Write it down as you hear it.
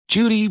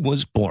Judy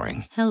was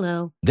boring.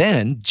 Hello.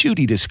 Then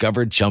Judy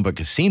discovered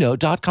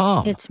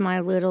ChumbaCasino.com. It's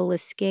my little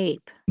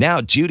escape. Now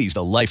Judy's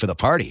the life of the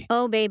party.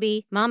 Oh,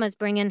 baby, mama's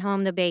bringing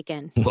home the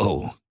bacon.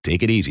 Whoa,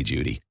 take it easy,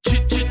 Judy.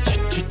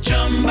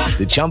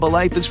 The Chumba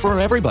life is for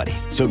everybody.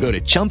 So go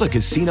to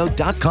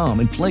ChumbaCasino.com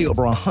and play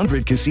over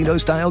 100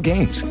 casino-style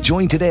games.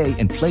 Join today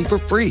and play for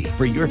free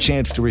for your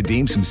chance to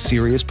redeem some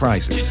serious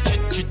prizes.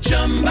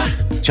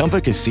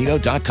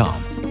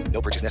 ChumbaCasino.com.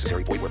 No purchase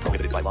necessary. Void where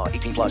prohibited by law.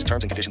 18 plus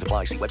terms and conditions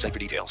apply. See website for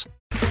details.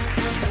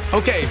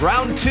 Okay,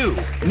 round two.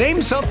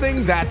 Name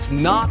something that's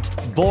not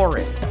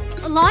boring.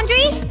 A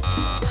laundry?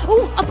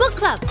 Ooh, a book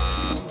club.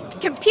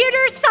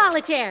 Computer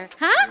solitaire,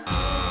 huh?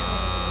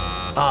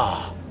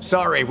 Ah,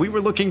 sorry, we were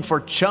looking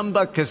for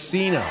Chumba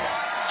Casino.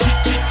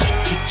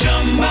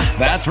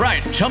 That's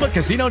right,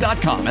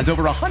 ChumbaCasino.com has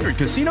over 100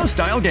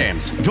 casino-style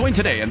games. Join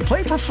today and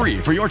play for free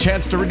for your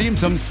chance to redeem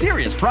some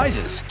serious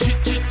prizes.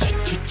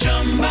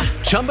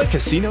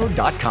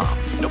 ChumbaCasino.com.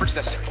 No purchase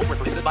necessary. Void where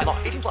prohibited by law.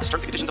 18 plus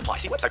terms and conditions apply.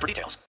 See website for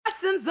details.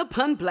 Blessings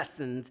upon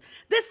blessings.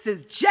 This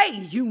is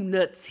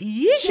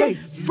J-Unity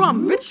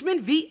from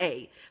Richmond,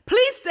 VA.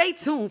 Please stay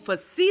tuned for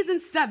season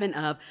 7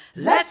 of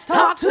Let's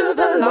Talk to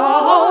the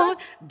Lord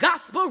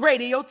Gospel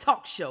Radio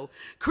Talk Show,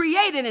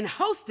 created and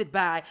hosted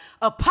by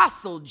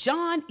Apostle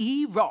John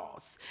E.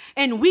 Ross.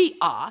 And we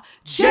are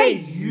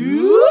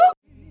J-U.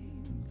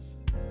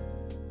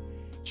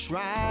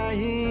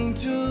 Trying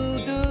to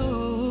do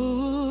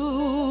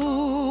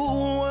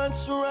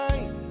what's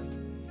right,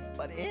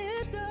 but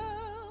it don't.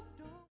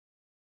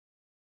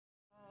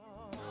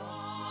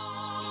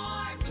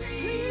 Lord,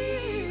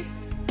 please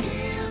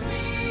give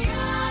me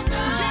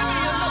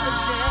another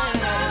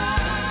chance.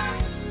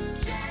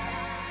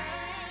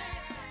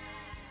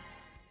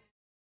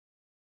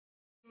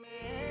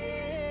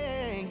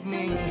 Make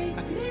me,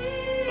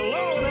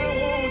 Lord, I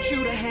want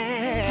you to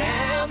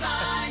have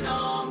thine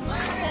own way.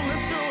 Come on,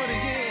 let's do it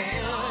again.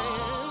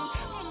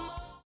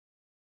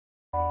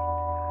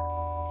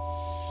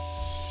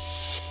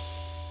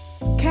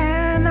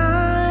 Can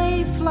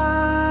I fly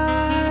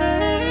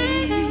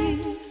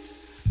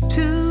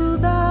to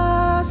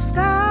the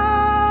sky?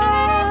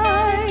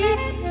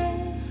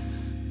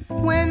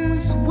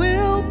 Winds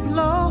will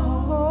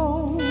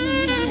blow,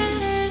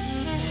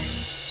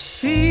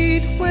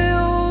 seed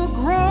will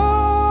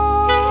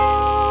grow.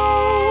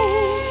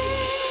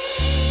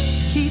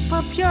 Keep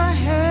up your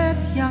head,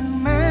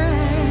 young man.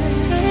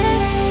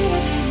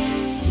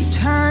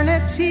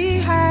 Eternity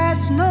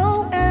has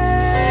no end.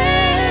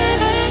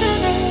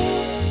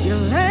 Your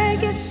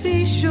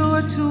legacy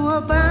sure to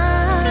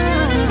abound.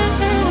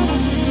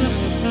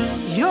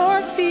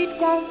 Your feet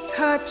won't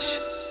touch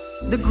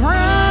the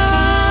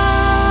ground.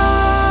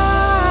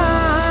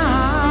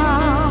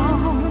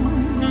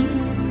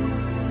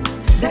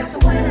 There's a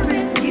winner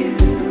in you.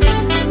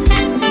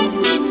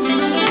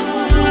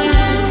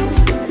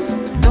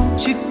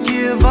 Don't you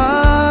give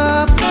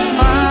up the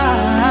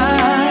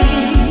fight.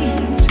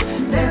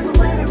 There's a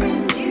winner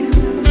in you.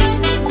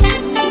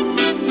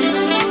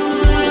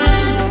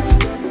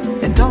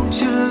 And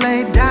don't you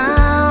lay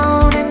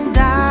down and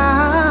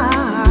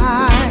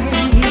die.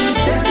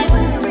 There's a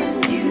winner in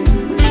you.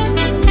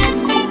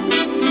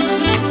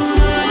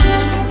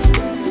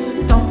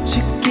 Don't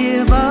you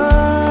give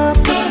up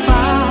the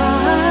fight.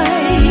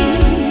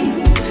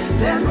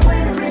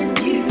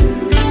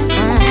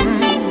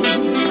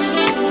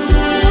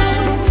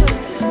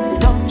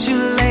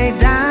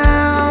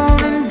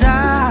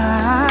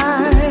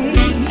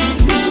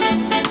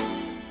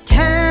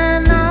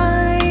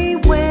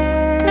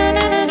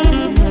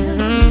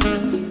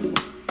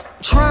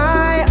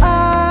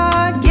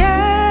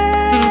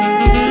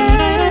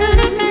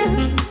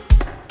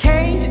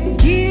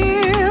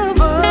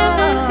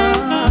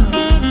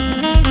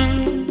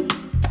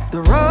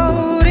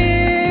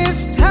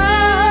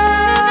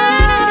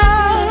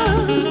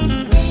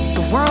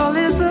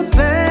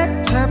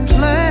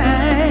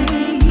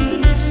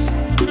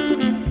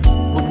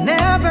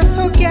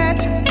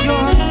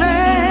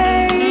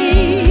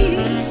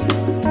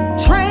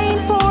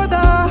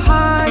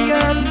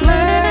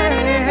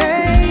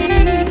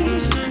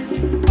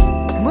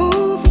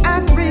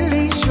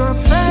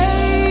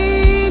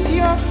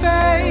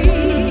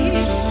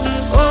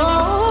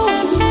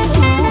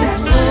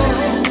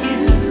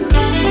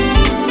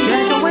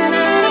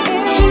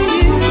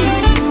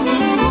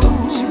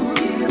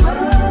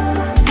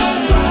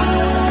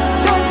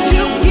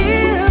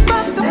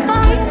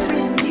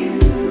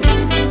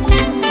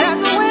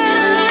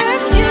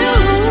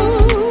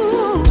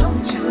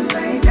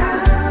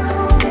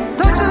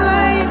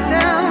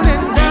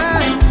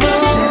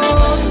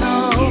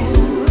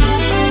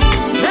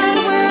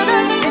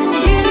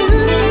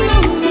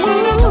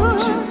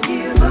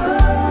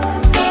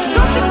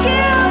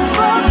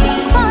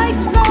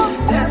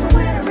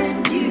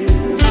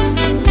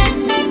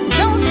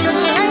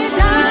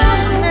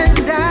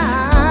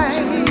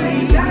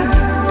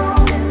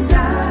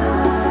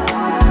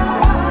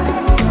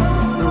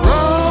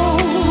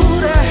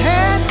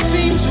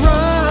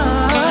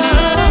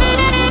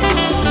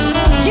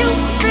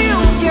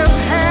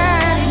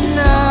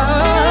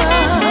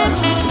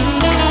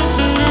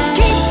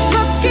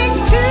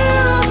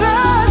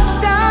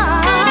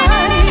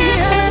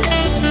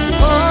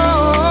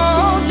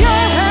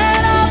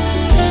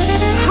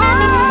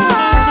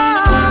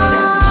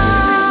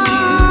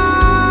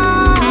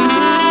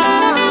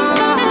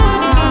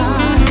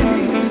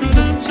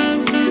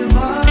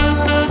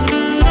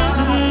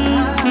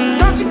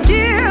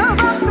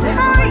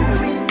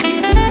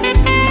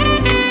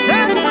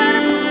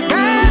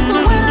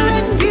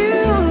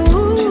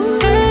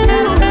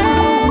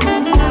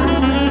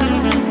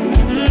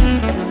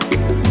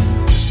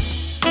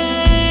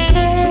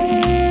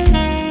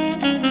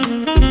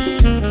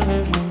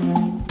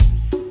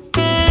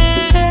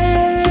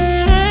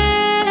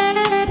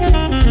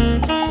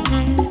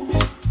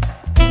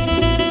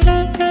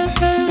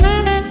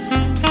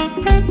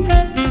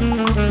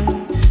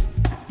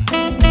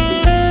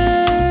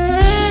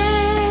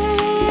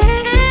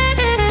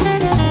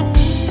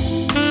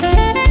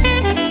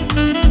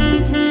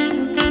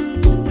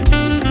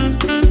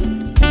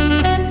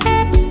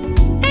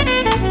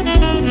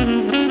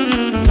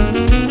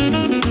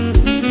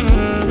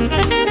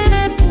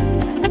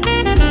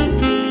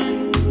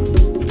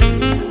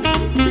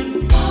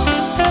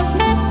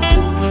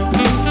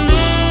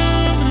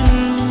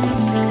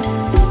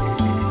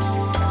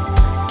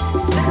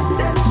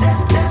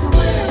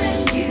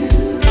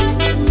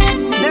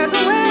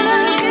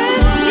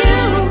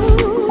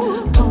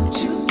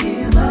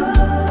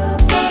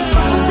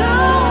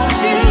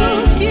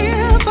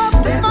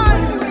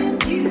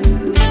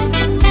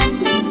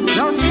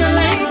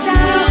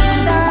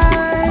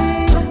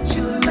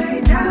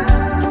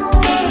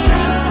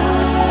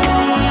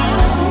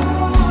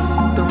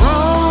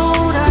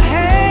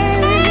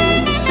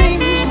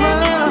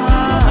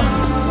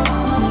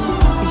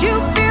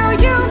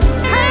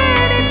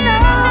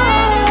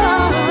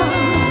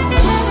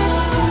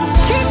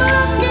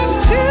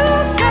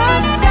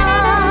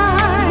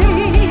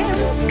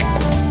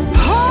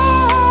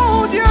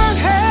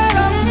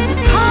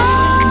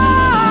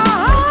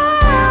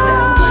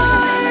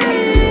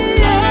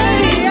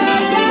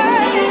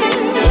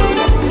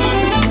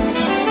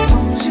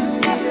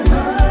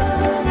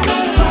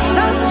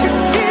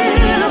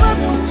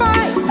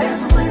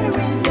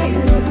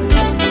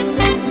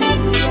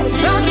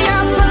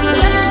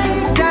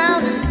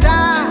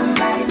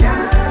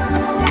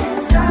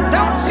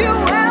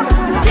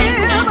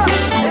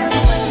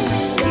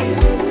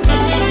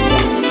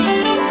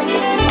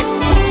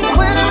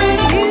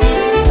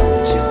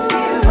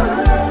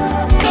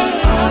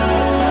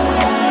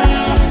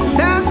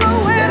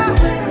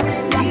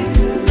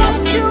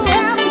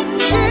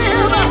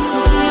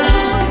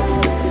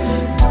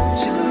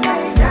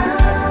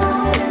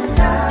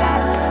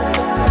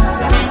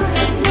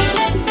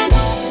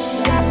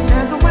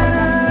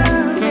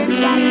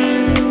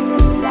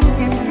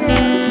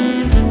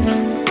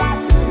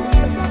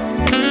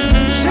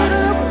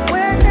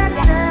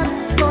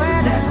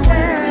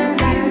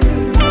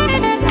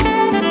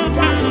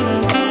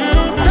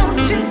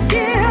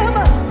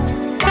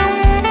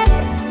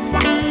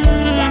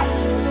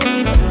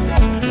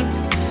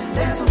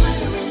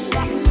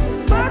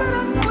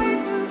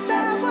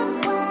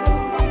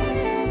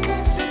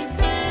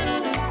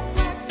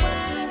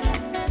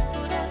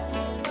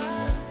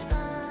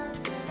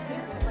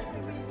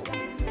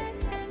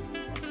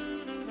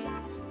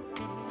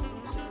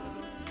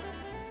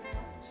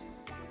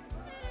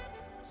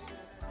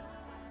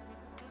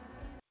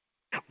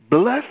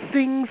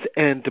 Blessings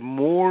and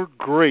more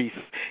grace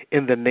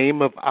in the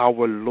name of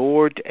our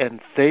Lord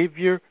and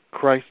Savior,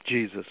 Christ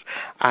Jesus.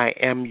 I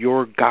am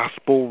your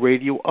gospel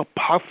radio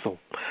apostle,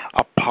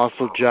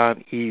 Apostle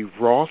John E.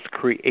 Ross,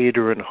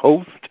 creator and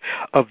host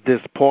of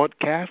this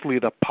podcast,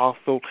 lead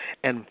apostle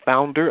and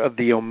founder of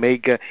the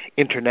Omega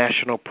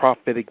International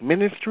Prophetic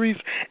Ministries,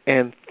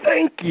 and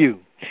thank you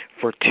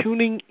for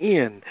tuning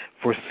in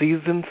for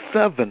Season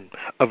 7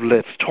 of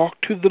Let's Talk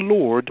to the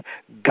Lord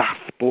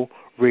Gospel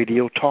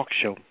Radio Talk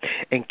Show.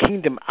 And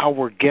Kingdom,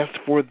 our guest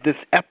for this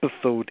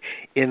episode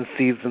in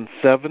Season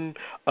 7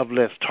 of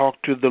Let's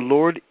Talk to the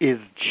Lord is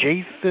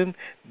Jason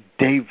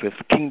Davis.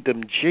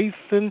 Kingdom,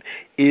 Jason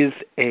is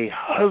a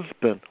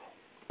husband,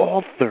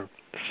 author,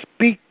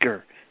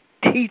 speaker,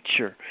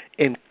 teacher,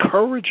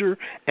 encourager,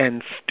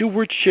 and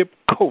stewardship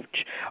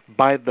coach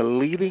by the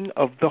leading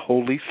of the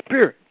Holy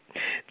Spirit.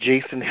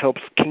 Jason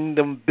helps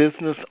kingdom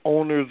business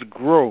owners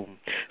grow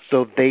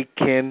so they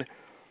can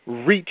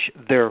reach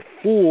their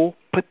full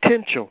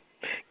potential.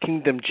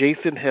 Kingdom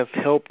Jason has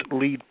helped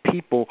lead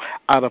people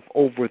out of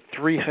over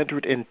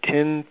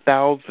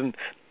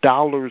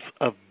 $310,000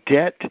 of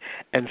debt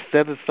and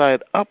set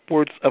aside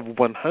upwards of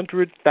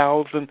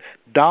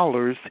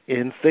 $100,000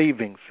 in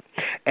savings,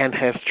 and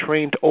has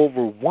trained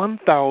over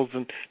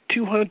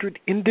 1,200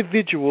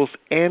 individuals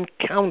and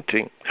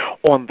counting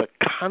on the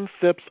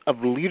concepts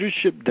of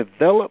leadership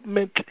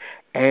development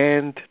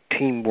and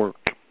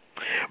teamwork.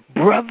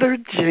 Brother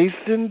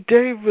Jason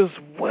Davis,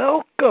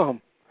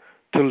 welcome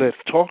to Let's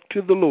Talk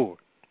to the Lord.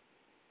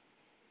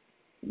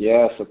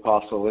 Yes,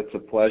 Apostle, it's a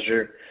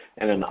pleasure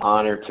and an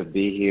honor to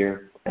be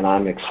here, and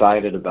I'm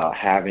excited about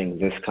having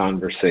this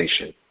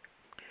conversation.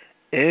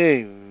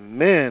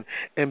 Amen.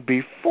 And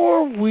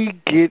before we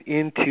get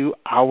into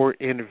our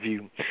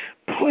interview,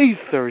 please,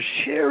 sir,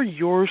 share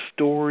your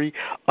story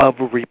of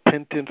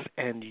repentance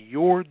and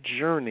your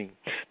journey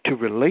to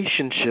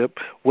relationship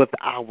with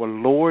our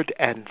Lord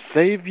and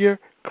Savior,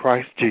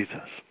 Christ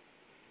Jesus.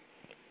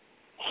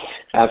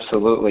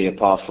 Absolutely,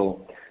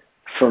 Apostle.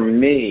 For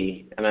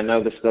me, and I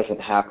know this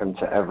doesn't happen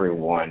to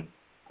everyone,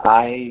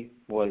 I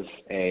was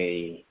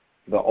the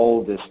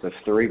oldest of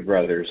three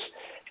brothers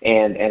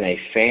and in a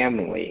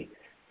family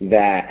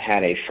that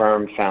had a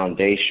firm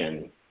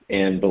foundation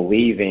in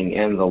believing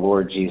in the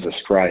Lord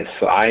Jesus Christ.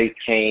 So I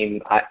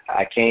came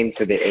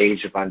to the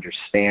age of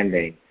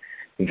understanding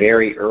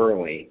very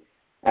early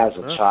as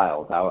a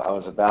child. I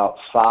was about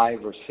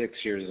 5 or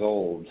 6 years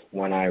old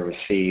when I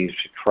received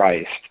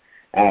Christ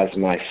as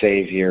my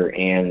Savior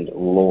and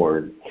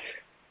Lord.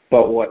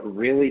 But what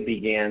really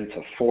began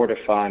to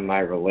fortify my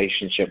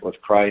relationship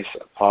with Christ,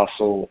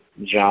 Apostle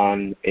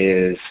John,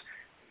 is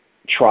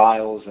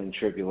trials and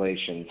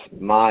tribulations.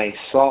 My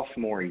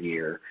sophomore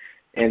year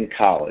in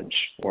college,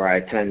 where I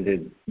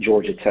attended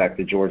Georgia Tech,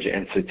 the Georgia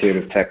Institute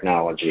of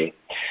Technology,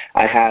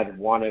 I had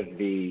one of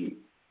the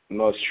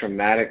most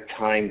traumatic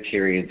time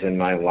periods in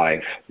my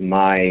life.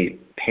 My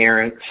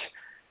parents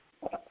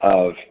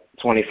of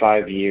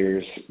 25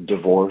 years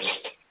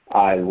divorced.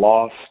 I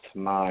lost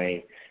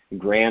my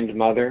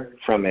grandmother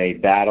from a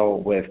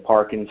battle with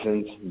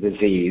Parkinson's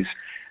disease.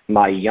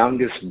 My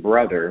youngest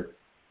brother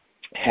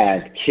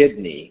had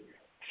kidney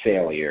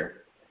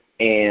failure.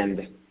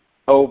 And,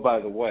 oh, by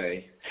the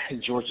way,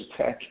 Georgia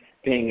Tech,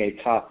 being a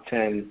top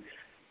 10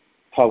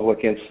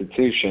 public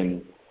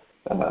institution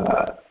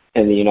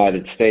in the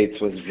United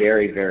States, was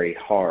very, very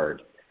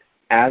hard.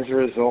 As a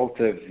result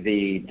of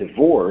the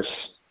divorce,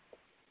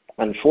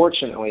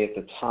 unfortunately, at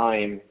the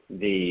time,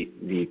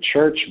 the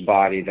church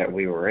body that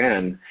we were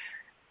in,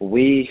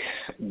 we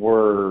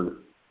weren't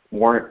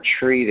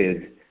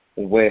treated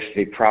with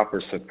the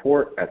proper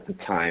support at the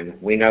time.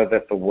 We know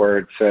that the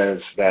Word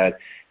says that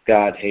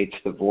God hates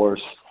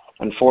divorce.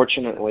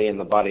 Unfortunately, in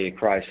the body of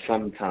Christ,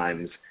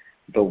 sometimes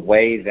the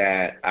way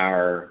that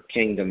our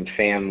kingdom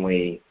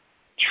family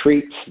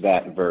treats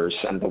that verse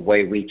and the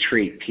way we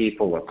treat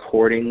people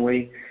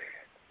accordingly,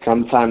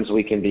 sometimes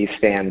we can be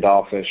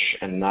standoffish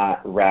and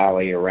not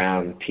rally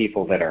around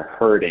people that are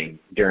hurting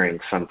during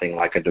something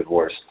like a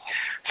divorce.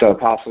 So,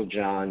 Apostle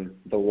John,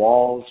 the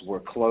walls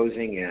were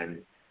closing in.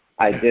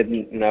 I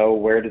didn't know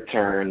where to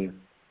turn.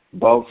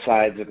 Both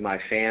sides of my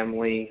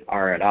family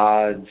are at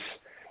odds.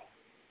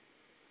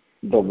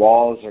 The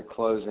walls are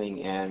closing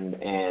in,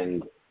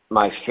 and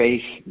my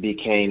faith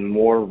became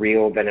more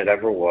real than it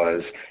ever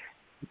was,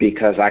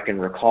 because I can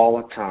recall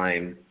a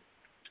time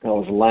I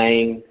was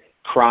laying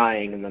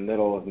crying in the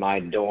middle of my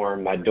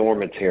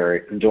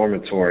dormitory,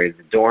 the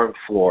dorm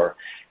floor,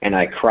 and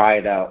I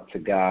cried out to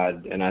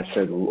God, and I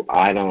said,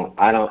 I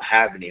don't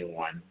have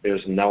anyone.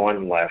 There's no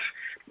one left.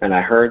 And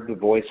I heard the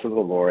voice of the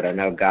Lord. I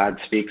know God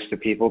speaks to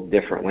people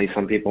differently.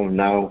 Some people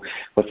know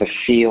with a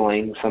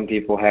feeling. Some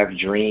people have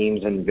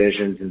dreams and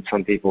visions, and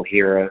some people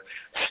hear a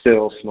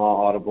still,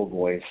 small, audible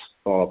voice.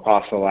 Well,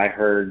 Apostle, I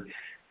heard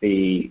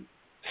the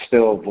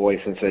still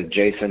voice and said,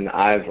 Jason,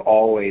 I've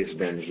always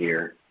been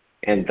here.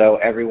 And though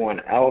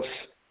everyone else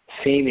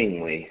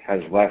seemingly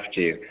has left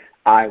you,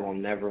 I will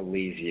never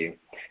leave you.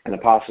 And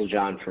Apostle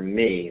John, for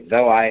me,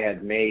 though I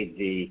had made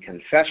the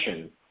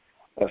confession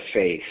of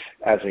faith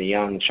as a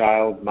young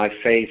child. My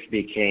faith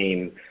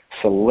became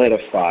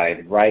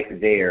solidified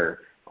right there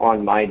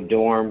on my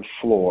dorm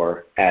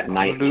floor at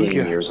 19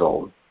 years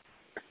old.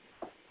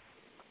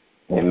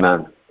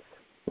 Amen.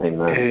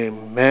 Amen.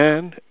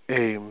 Amen.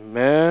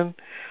 Amen.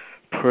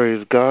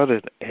 Praise God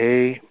and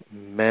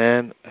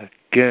amen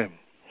again.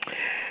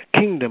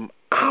 Kingdom,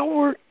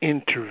 our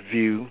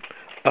interview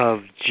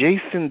of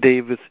Jason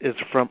Davis is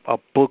from a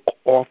book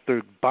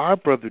authored by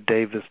Brother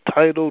Davis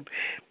titled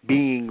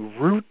Being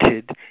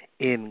Rooted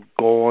in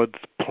God's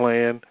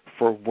Plan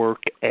for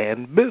Work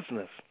and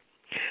Business.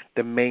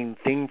 The main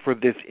theme for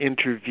this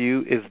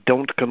interview is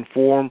don't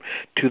conform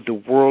to the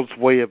world's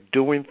way of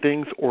doing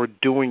things or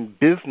doing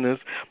business,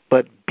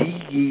 but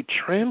be ye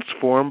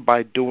transformed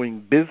by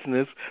doing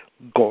business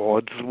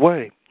God's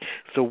way.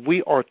 So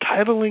we are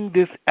titling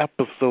this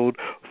episode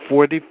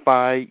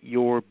Fortify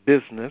Your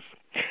Business,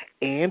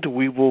 and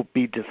we will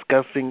be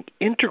discussing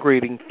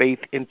integrating faith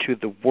into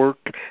the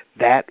work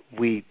that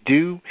we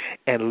do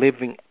and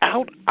living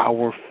out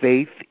our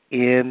faith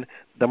in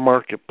the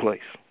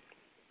marketplace.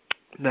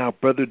 Now,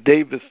 Brother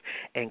Davis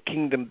and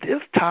Kingdom,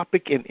 this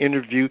topic and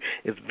interview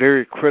is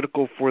very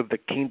critical for the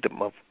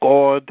kingdom of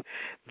God.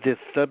 This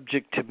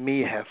subject to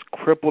me has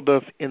crippled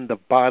us in the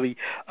body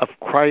of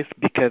Christ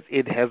because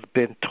it has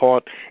been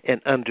taught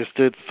and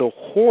understood so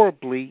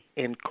horribly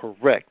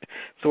incorrect.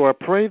 So I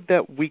pray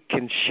that we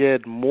can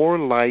shed more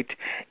light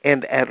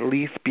and at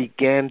least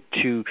begin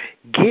to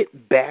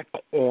get back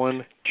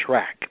on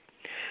track.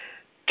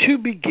 To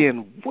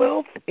begin,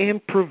 wealth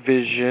and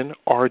provision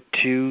are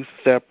two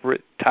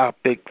separate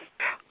topics,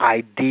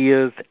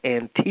 ideas,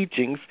 and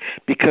teachings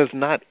because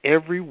not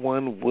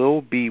everyone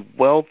will be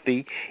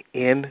wealthy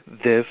in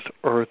this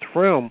earth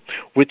realm,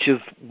 which is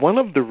one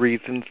of the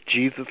reasons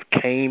Jesus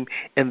came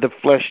in the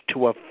flesh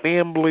to a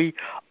family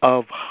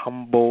of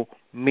humble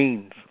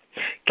means.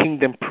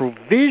 Kingdom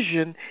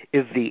provision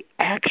is the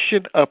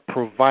action of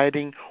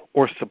providing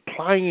or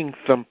supplying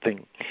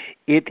something.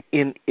 It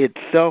in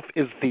itself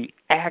is the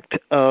act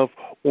of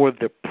or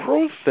the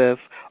process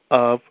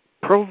of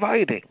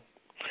providing.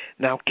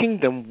 Now,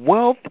 kingdom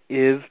wealth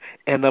is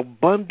an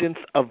abundance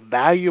of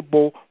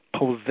valuable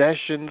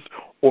possessions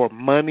or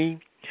money.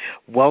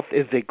 Wealth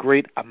is a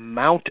great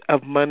amount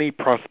of money,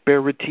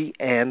 prosperity,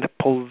 and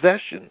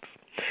possessions.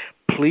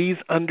 Please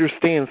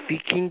understand,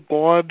 seeking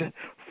God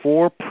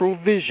for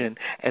provision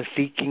and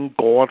seeking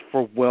God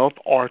for wealth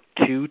are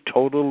two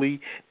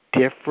totally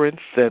different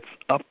sets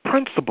of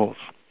principles.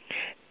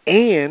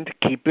 And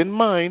keep in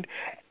mind,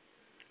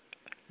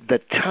 the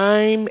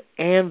time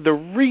and the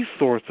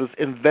resources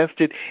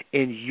invested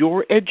in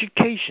your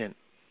education,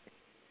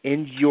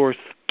 in your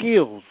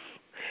skills,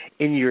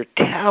 in your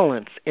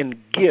talents and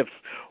gifts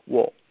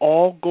will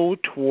all go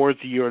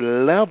towards your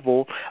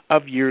level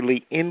of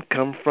yearly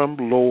income from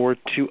lower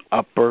to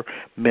upper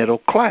middle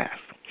class.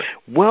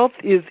 Wealth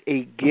is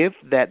a gift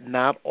that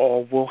not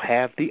all will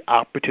have the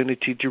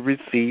opportunity to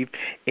receive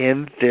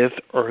in this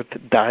earth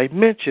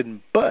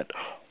dimension, but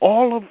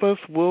all of us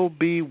will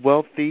be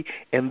wealthy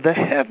in the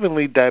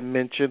heavenly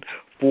dimension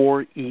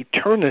for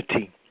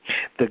eternity.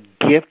 The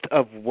gift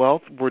of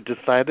wealth were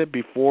decided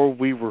before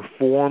we were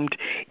formed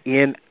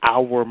in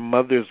our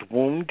mother's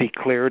womb,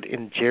 declared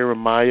in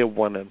Jeremiah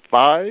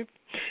 1:5.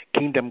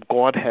 Kingdom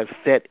God has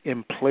set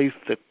in place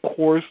the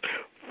course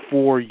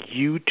for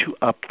you to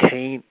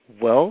obtain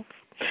wealth.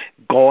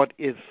 God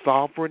is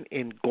sovereign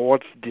in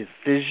God's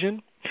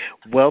decision.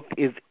 Wealth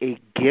is a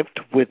gift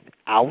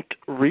without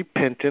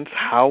repentance.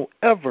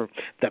 However,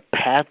 the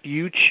path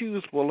you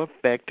choose will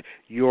affect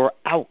your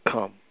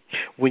outcome.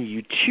 When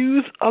you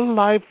choose a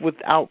life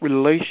without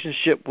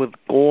relationship with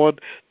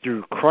God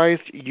through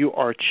Christ, you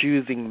are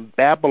choosing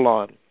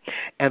Babylon.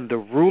 And the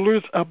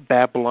rulers of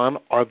Babylon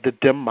are the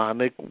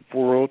demonic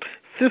world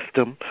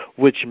system,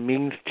 which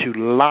means to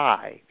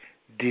lie,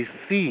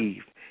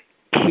 deceive,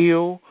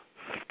 kill,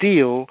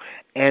 steal,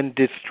 and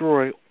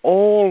destroy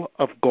all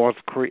of God's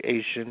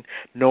creation,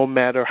 no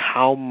matter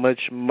how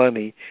much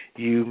money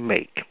you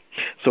make.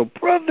 So,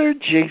 Brother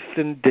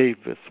Jason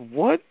Davis,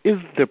 what is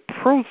the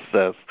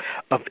process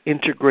of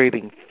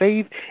integrating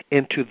faith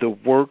into the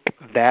work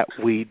that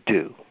we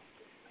do?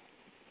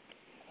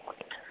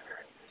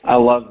 I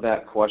love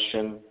that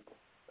question,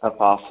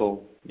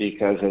 Apostle,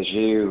 because as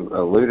you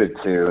alluded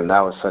to, and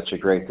that was such a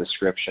great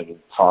description,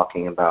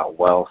 talking about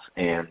wealth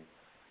and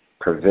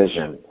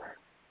provision.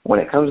 When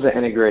it comes to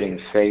integrating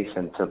faith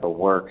into the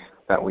work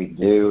that we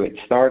do, it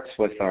starts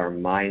with our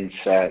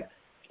mindset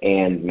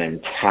and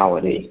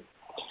mentality.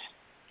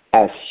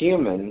 As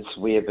humans,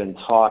 we have been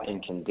taught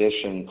and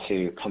conditioned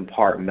to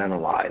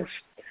compartmentalize.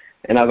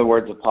 In other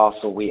words,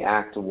 Apostle, we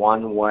act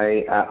one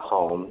way at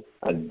home,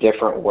 a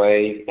different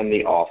way in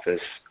the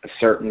office, a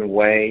certain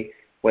way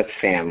with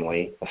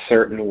family, a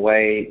certain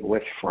way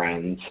with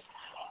friends,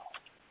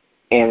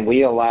 and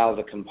we allow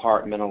the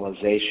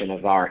compartmentalization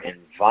of our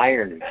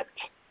environment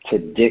to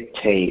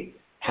dictate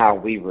how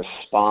we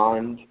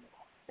respond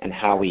and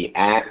how we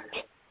act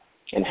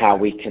and how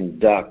we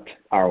conduct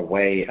our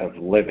way of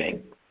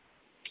living.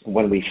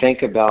 When we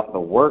think about the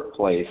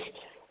workplace,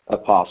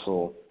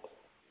 Apostle,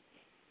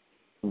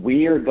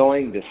 we are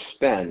going to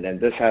spend, and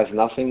this has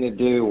nothing to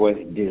do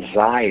with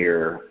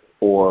desire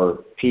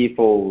or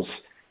people's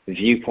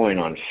viewpoint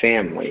on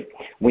family.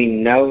 We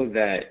know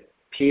that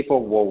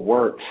people will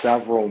work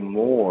several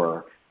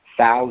more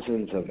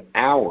thousands of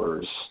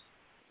hours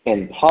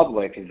in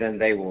public than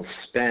they will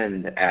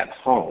spend at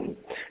home.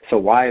 So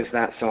why is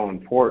that so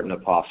important,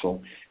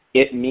 Apostle?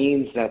 It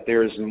means that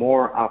there's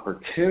more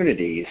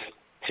opportunities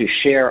to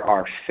share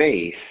our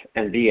faith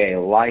and be a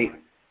light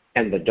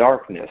in the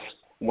darkness.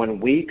 When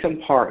we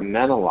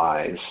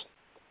compartmentalize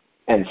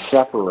and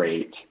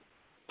separate,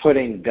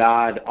 putting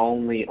God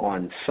only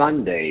on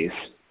Sundays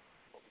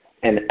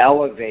and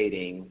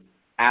elevating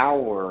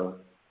our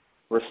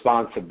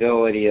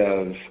responsibility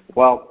of,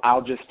 well,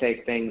 I'll just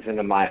take things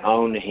into my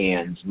own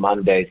hands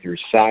Monday through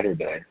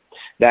Saturday,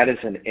 that is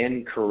an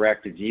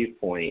incorrect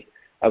viewpoint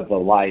of the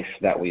life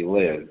that we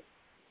live.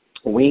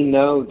 We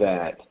know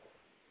that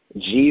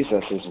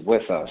Jesus is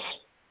with us.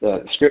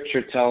 The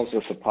Scripture tells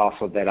us,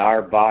 Apostle, that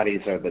our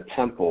bodies are the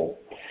temple,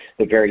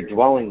 the very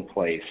dwelling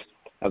place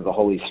of the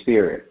Holy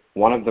Spirit.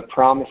 One of the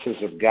promises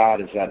of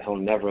God is that He'll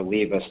never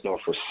leave us nor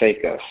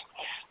forsake us.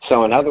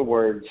 So in other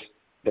words,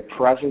 the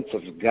presence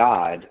of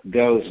God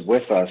goes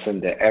with us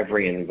into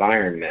every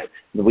environment.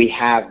 We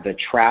have the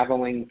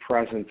traveling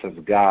presence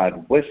of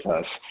God with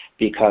us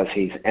because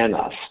He's in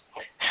us.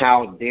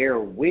 How dare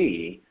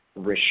we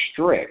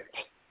restrict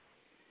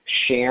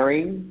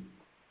sharing,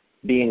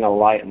 being a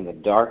light in the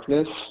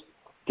darkness,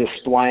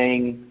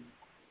 displaying,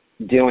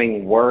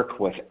 doing work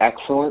with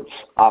excellence,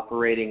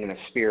 operating in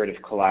a spirit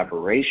of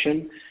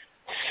collaboration,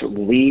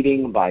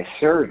 leading by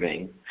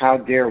serving? How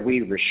dare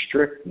we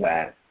restrict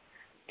that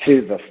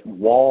to the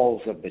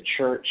walls of the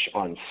church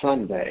on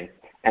Sunday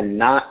and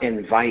not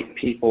invite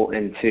people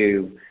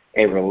into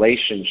a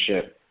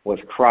relationship with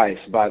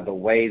Christ by the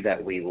way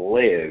that we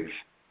live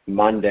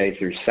Monday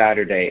through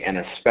Saturday, and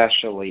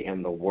especially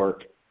in the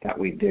work that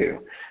we do?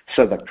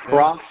 So the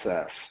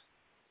process,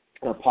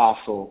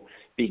 Apostle,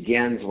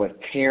 begins with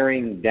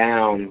tearing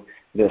down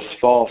this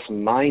false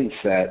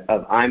mindset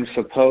of I'm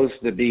supposed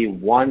to be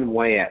one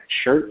way at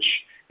church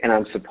and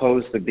I'm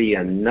supposed to be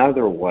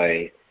another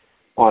way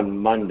on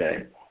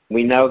Monday.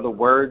 We know the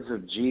words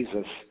of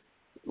Jesus,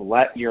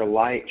 let your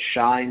light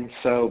shine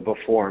so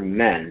before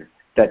men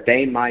that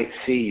they might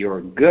see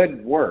your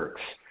good works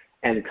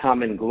and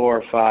come and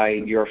glorify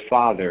your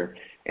Father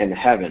in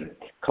heaven.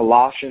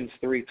 Colossians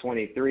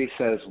 3:23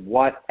 says,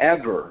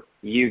 whatever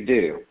you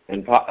do.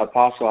 And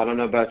Apostle, I don't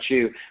know about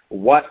you,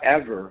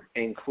 whatever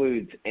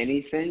includes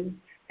anything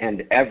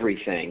and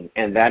everything,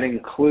 and that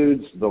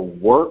includes the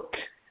work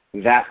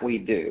that we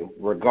do,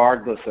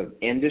 regardless of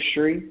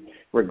industry,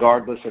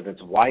 regardless if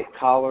it's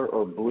white-collar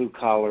or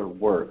blue-collar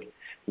work.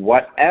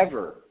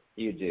 Whatever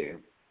you do,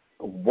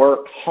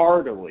 work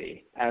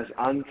heartily as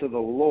unto the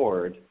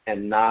Lord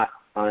and not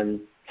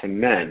unto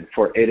men,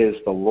 for it is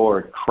the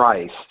Lord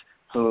Christ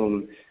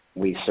whom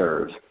we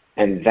serve.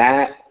 And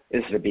that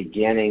is the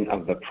beginning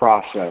of the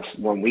process.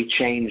 When we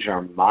change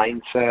our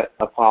mindset,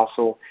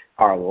 Apostle,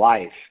 our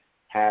life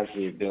has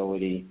the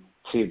ability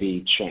to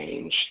be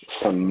changed.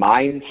 So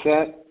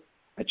mindset,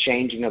 a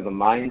changing of the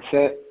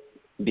mindset,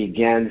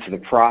 begins the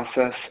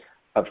process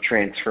of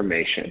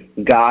transformation.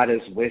 God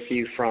is with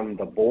you from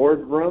the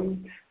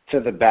boardroom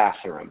to the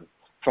bathroom,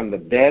 from the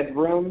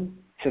bedroom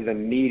to the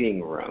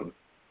meeting room,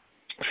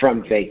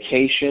 from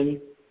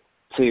vacation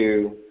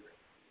to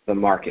the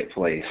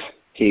marketplace.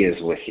 He is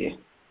with you.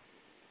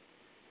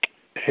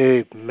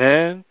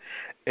 Amen,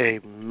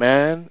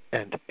 amen,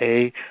 and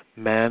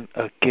amen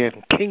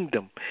again.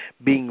 Kingdom,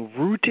 being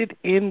rooted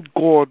in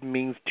God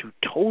means to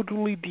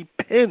totally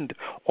depend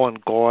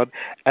on God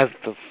as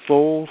the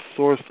sole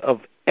source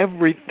of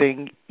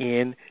everything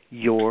in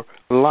your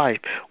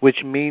life,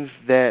 which means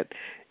that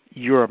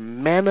your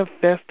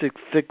manifested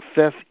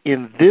success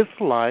in this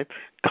life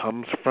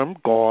comes from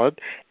God,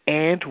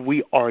 and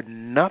we are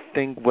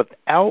nothing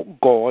without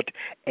God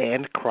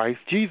and Christ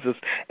Jesus.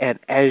 And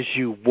as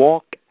you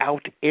walk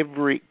out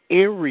every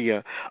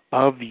area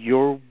of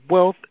your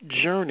wealth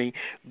journey,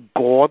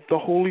 God the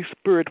Holy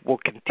Spirit will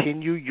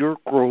continue your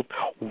growth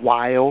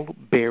while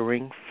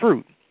bearing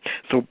fruit.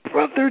 So,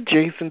 Brother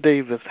Jason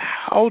Davis,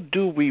 how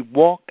do we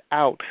walk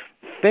out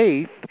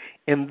faith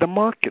in the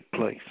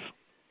marketplace?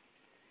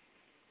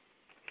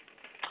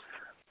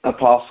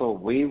 Apostle,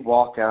 we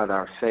walk out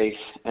our faith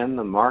in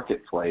the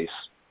marketplace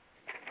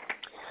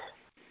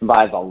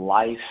by the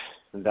life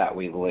that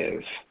we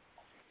live.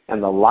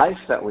 And the life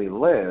that we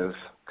live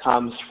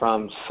comes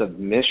from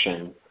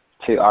submission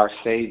to our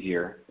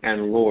Savior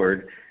and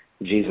Lord,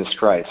 Jesus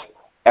Christ.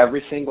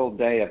 Every single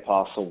day,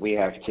 Apostle, we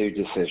have two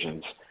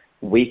decisions.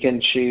 We can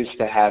choose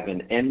to have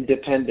an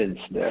Independence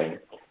Day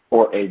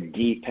or a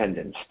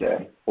Dependence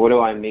Day. What do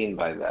I mean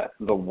by that?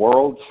 The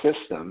world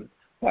system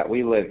that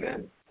we live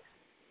in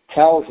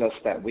tells us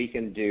that we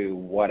can do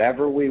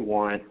whatever we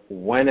want,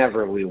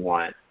 whenever we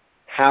want,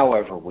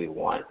 however we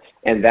want.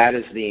 And that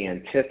is the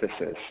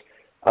antithesis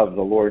of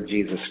the Lord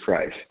Jesus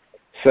Christ.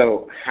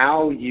 So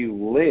how you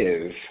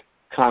live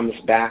comes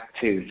back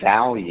to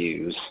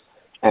values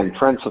and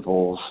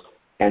principles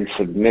and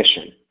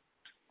submission.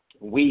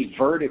 we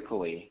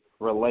vertically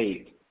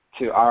relate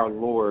to our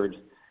Lord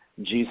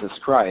Jesus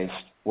Christ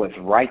with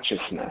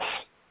righteousness.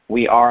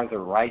 We are the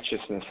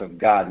righteousness of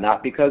God,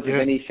 not because of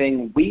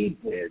anything we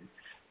did,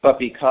 but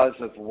because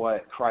of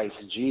what Christ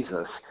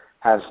Jesus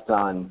has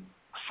done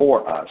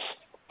for us.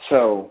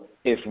 So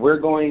if we're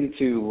going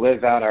to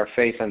live out our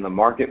faith in the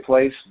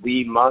marketplace,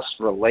 we must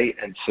relate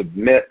and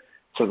submit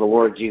to the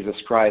Lord Jesus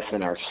Christ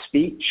in our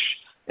speech,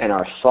 in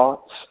our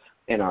thoughts,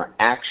 in our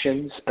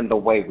actions, and the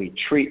way we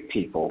treat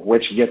people,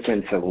 which gets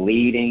into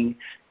leading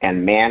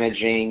and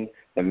managing,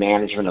 the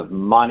management of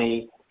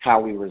money,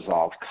 how we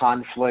resolve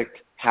conflict,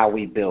 how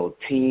we build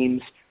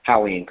teams,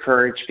 how we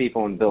encourage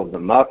people and build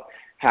them up,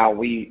 how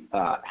we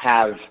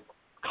have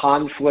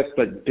conflict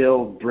but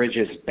build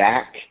bridges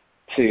back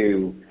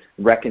to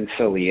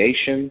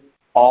reconciliation.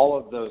 All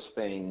of those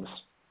things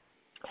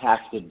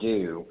have to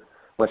do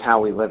with how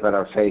we live out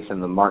our faith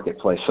in the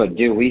marketplace. So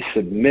do we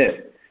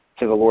submit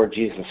to the Lord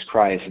Jesus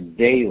Christ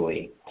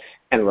daily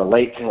and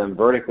relate to him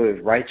vertically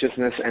with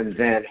righteousness, and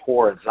then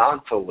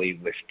horizontally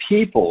with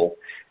people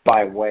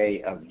by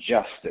way of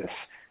justice?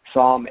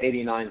 Psalm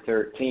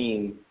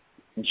 89:13,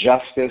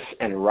 justice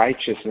and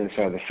righteousness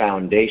are the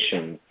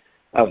foundation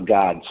of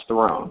God's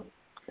throne.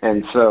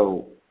 And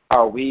so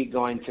are we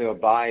going to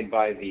abide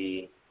by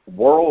the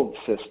world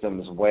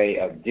system's way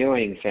of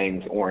doing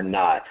things or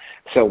not?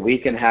 So we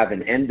can have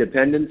an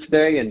Independence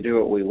Day and do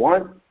what we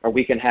want, or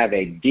we can have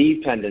a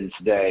Dependence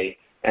Day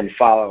and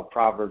follow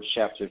Proverbs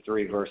chapter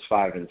 3, verse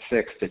 5 and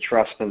 6, to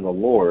trust in the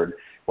Lord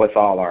with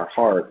all our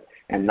heart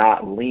and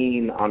not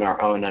lean on our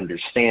own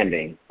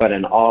understanding, but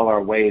in all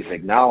our ways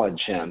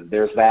acknowledge him.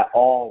 There's that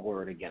all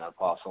word again,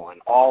 Apostle, in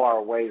all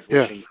our ways,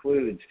 which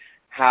includes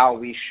how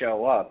we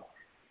show up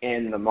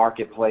in the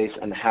marketplace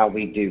and how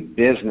we do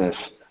business,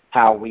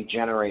 how we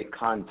generate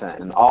content.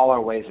 In all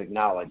our ways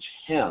acknowledge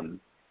him,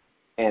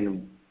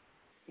 and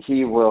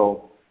he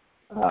will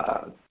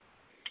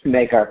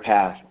make our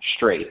path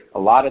straight. A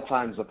lot of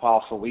times,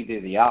 Apostle, we do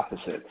the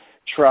opposite.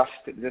 Trust,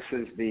 this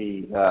is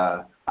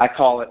the, I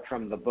call it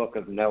from the book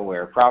of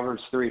nowhere.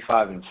 Proverbs 3,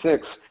 5, and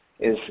 6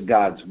 is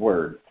God's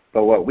word.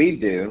 But what we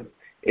do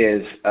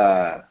is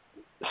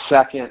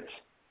second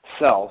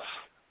self,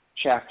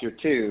 chapter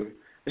 2,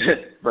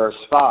 verse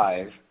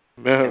 5,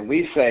 and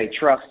we say,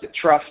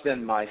 trust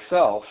in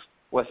myself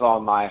with all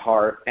my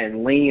heart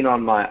and lean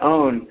on my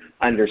own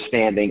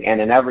understanding,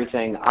 and in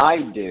everything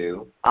I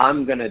do,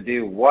 I'm going to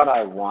do what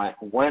I want,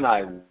 when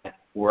I want,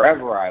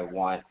 wherever I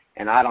want,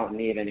 and I don't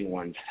need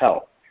anyone's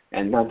help.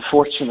 And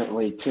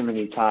unfortunately, too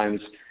many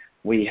times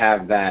we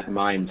have that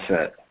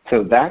mindset.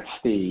 So that's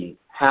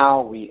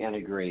how we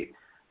integrate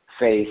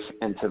faith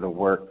into the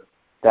work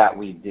that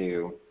we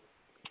do,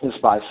 is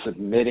by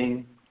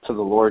submitting to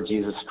the Lord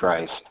Jesus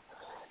Christ,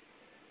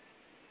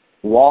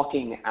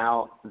 walking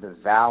out the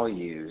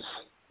values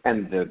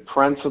and the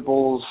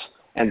principles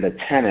and the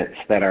tenets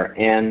that are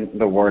in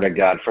the Word of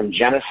God. From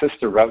Genesis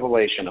to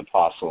Revelation,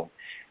 Apostle,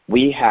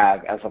 we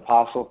have, as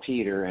Apostle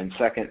Peter in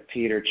 2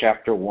 Peter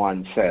chapter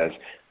 1 says,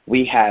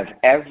 we have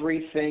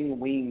everything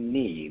we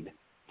need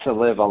to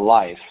live a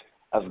life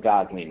of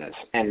godliness.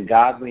 And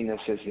godliness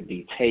is to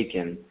be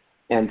taken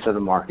into the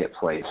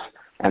marketplace.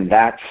 And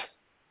that's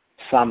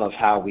some of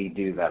how we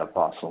do that,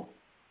 Apostle.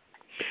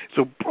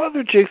 So,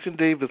 Brother Jason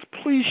Davis,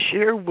 please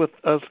share with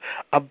us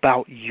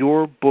about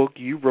your book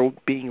you wrote,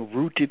 Being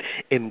Rooted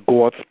in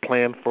God's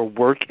Plan for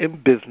Work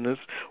and Business.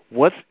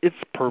 What's its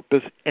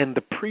purpose, and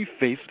the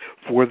preface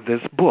for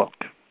this book?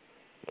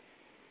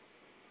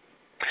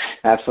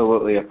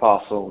 Absolutely,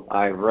 Apostle.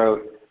 I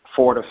wrote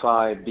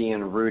Fortify,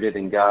 Being Rooted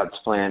in God's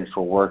Plan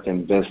for Work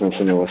and Business,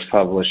 and it was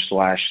published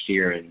last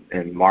year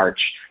in March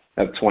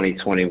of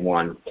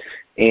 2021.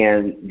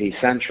 And the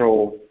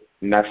central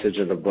message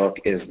of the book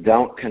is,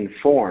 don't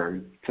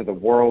conform to the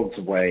world's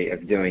way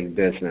of doing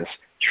business.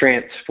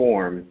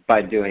 Transform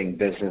by doing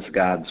business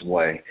God's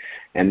way.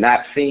 And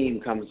that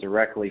theme comes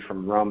directly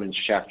from Romans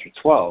chapter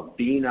 12.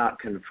 Be not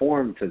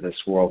conformed to this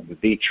world,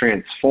 but be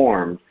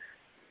transformed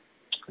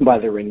by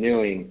the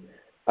renewing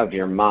of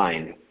your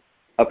mind.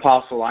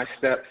 Apostle, I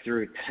stepped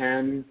through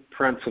 10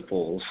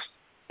 principles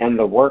in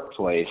the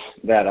workplace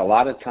that a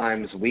lot of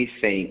times we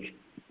think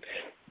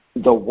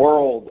the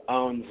world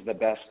owns the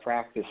best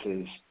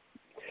practices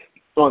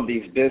on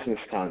these business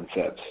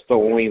concepts. But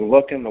when we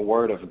look in the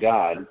Word of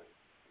God,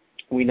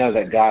 we know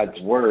that God's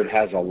Word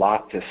has a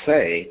lot to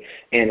say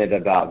in it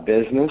about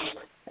business,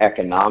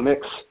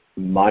 economics,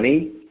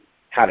 money,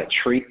 how to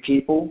treat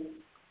people.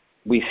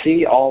 We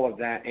see all of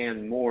that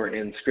and more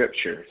in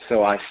Scripture.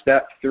 So I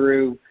stepped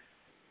through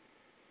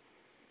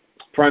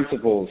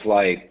principles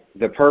like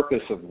the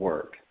purpose of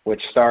work,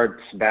 which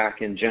starts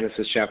back in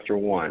Genesis chapter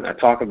 1. I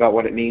talk about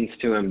what it means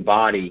to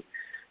embody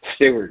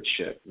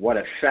stewardship, what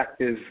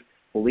effective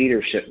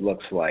leadership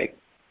looks like,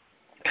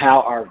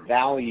 how our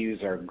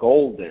values are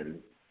golden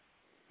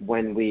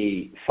when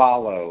we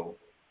follow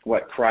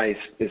what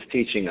Christ is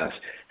teaching us,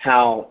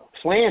 how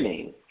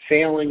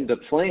failing to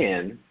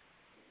plan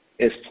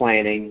is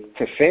planning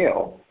to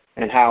fail,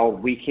 and how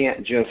we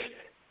can't just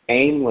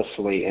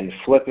aimlessly and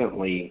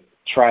flippantly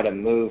try to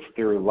move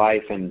through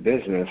life and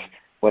business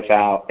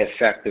without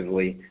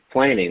effectively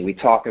planning. We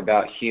talk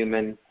about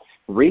human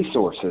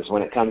resources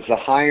when it comes to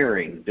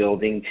hiring,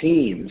 building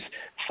teams,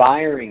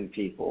 firing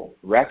people,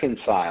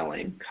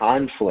 reconciling,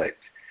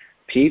 conflict.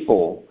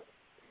 People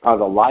are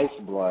the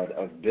lifeblood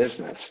of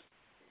business.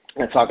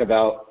 I talk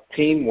about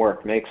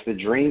teamwork makes the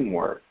dream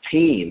work.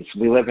 Teams.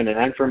 We live in an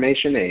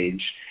information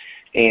age,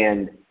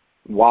 and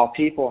while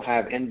people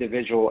have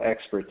individual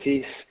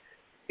expertise,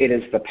 it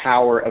is the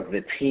power of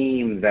the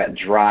team that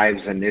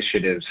drives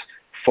initiatives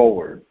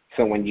forward.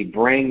 So when you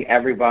bring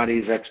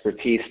everybody's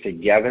expertise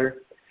together,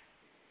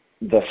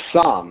 the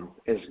sum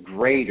is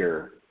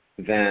greater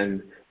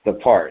than the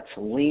parts.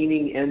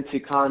 Leaning into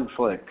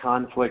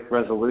conflict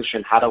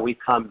resolution. How do we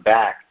come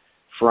back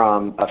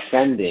from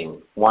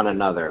offending one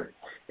another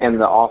in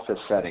the office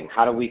setting?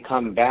 How do we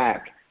come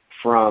back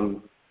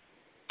from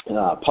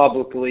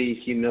publicly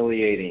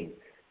humiliating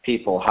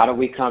people? How do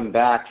we come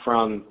back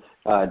from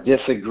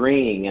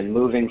disagreeing and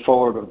moving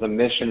forward with the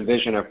mission,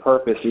 vision, or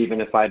purpose,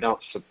 even if I don't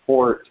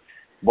support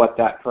what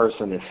that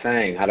person is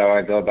saying? How do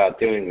I go about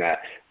doing that?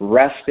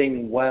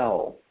 Resting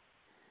well.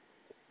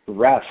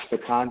 Rest, the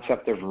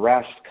concept of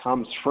rest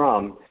comes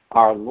from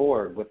our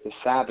Lord with the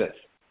Sabbath.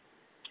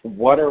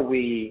 What are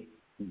we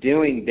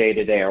doing day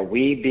to day? Are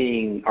we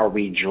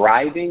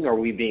driving? Are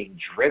we being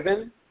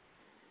driven?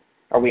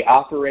 Are we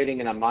operating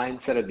in a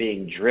mindset of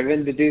being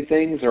driven to do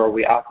things, or are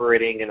we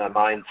operating in a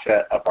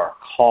mindset of our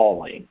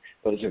calling?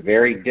 Those are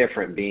very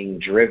different, being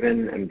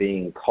driven and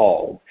being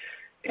called.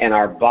 And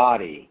our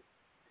body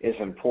is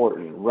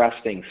important,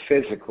 resting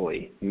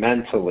physically,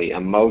 mentally,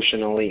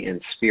 emotionally,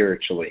 and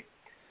spiritually.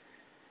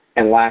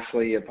 And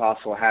lastly,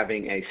 Apostle,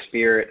 having a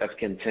spirit of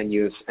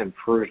continuous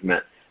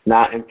improvement,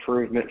 not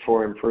improvement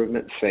for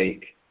improvement's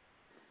sake,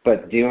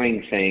 but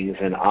doing things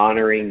and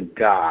honoring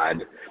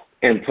God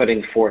and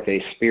putting forth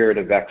a spirit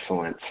of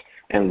excellence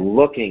and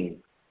looking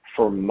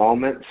for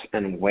moments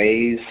and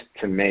ways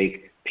to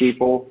make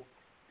people,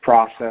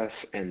 process,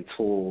 and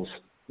tools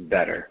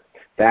better.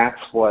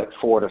 That's what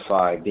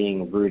Fortify,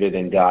 being rooted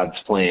in God's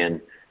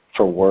plan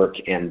for work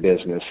and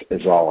business,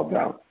 is all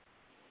about.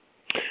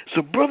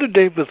 So, Brother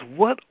Davis,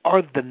 what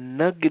are the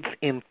nuggets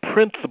and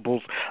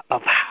principles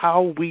of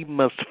how we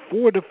must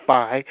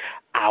fortify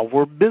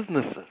our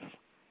businesses?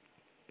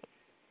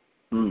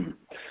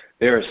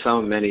 There are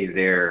so many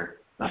there,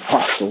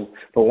 Apostle.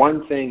 But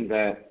one thing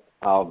that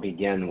I'll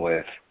begin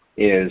with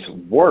is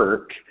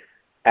work,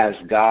 as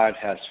God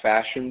has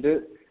fashioned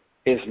it,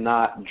 is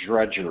not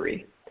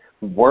drudgery.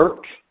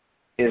 Work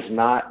is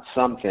not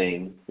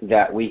something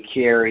that we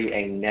carry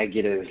a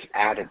negative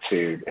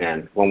attitude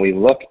in. When we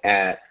look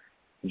at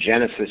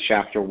Genesis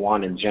chapter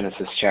 1 and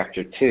Genesis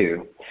chapter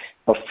 2,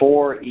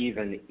 before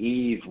even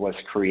Eve was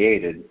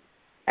created,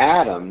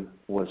 Adam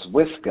was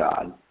with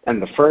God.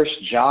 And the first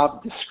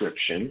job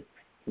description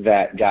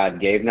that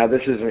God gave, now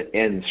this isn't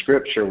in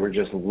Scripture, we're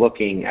just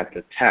looking at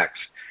the text.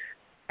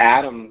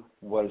 Adam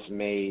was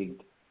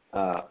made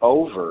to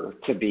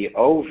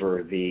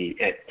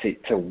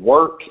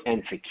work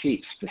and to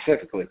keep,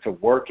 specifically to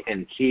work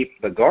and keep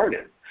the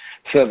garden.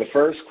 So the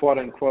first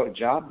quote-unquote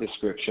job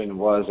description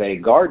was a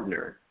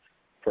gardener,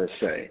 per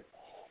se.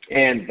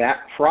 And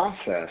that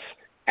process,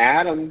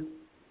 Adam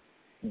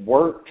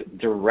worked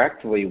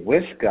directly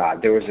with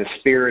God. There was a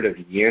spirit of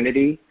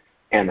unity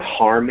and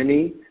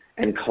harmony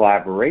and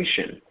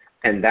collaboration.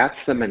 And that's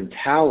the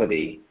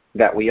mentality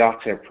that we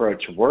ought to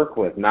approach work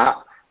with,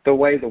 not the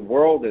way the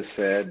world has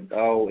said,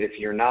 oh, if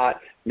you're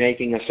not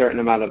making a certain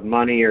amount of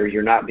money or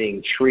you're not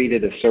being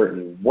treated a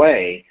certain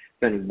way,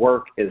 then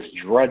work is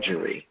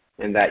drudgery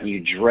and that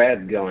you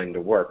dread going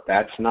to work.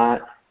 That's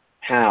not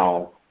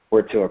how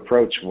we're to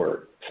approach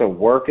work. So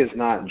work is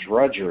not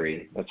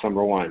drudgery. That's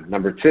number one.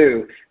 Number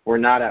two, we're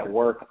not at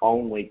work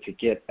only to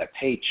get a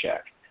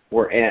paycheck.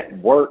 We're at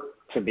work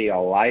to be a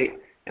light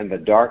in the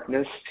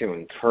darkness, to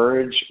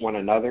encourage one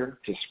another,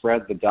 to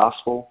spread the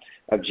gospel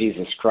of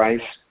Jesus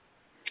Christ.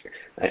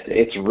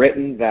 It's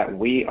written that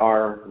we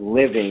are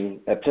living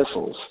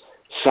epistles.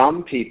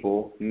 Some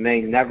people may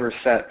never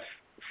set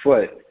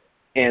foot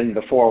in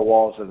the four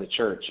walls of the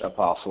church,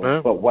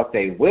 Apostle, but what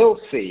they will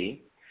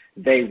see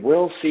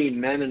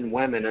men and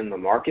women in the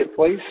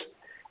marketplace,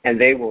 and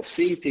they will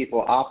see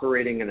people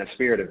operating in a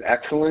spirit of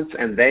excellence,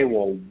 and they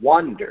will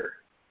wonder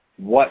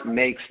what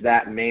makes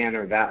that man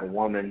or that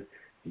woman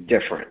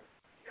different.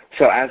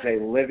 So as a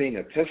living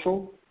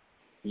epistle,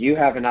 you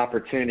have an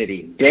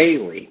opportunity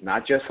daily,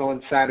 not just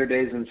on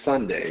Saturdays and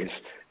Sundays,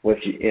 with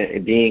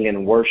being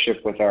in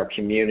worship with our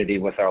community,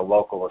 with our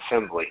local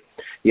assembly.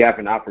 You have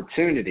an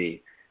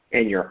opportunity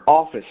in your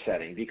office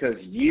setting, because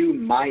you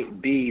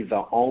might be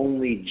the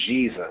only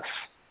Jesus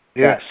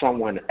that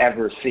someone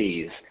ever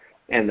sees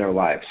in their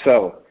life.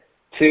 So,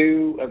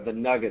 two of the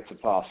nuggets,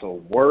 Apostle: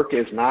 work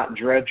is not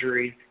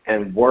drudgery,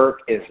 and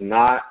work is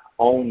not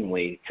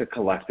only to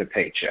collect a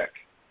paycheck.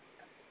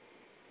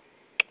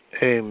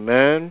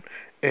 Amen,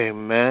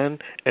 amen,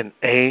 and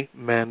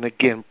amen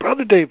again.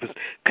 Brother Davis,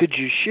 could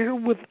you share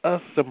with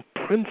us some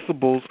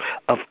principles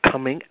of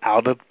coming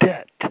out of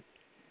debt?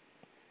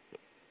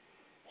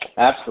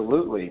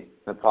 Absolutely.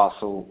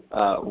 Apostle,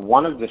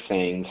 one of the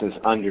things is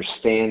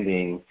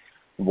understanding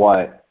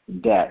what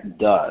debt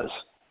does.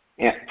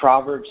 And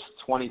Proverbs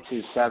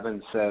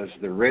 22:7 says,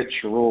 the rich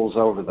rules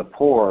over the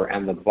poor,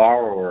 and the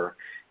borrower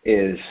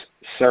is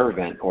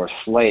servant or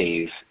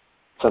slave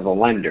to the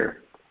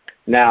lender.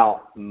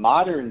 Now,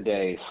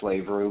 modern-day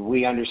slavery,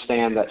 we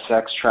understand that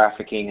sex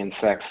trafficking and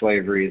sex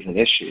slavery is an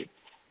issue.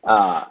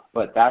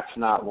 But that's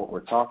not what we're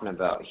talking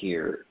about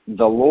here.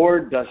 The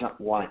Lord doesn't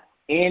want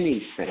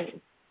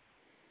anything,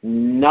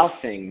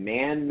 nothing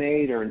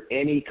man-made or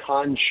any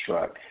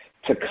construct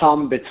to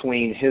come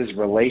between his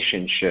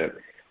relationship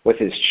with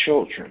his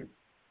children.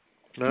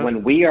 No.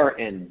 When we are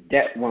in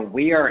debt,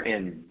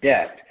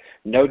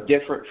 no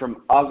different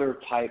from other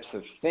types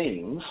of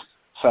things,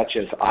 such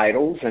as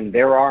idols, and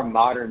there are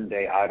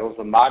modern-day idols.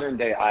 The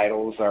modern-day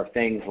idols are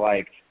things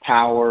like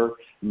power,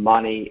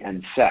 money,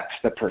 and sex,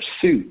 the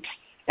pursuit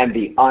and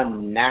the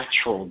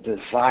unnatural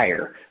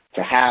desire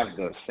to have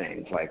those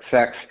things. Like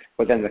sex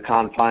within the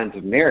confines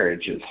of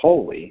marriage is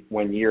holy.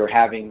 When you're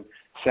having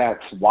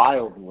sex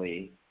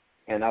wildly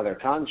and other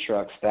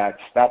constructs,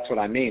 that's what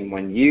I mean.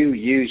 When you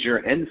use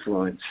your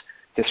influence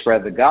to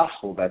spread the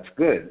gospel, that's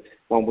good.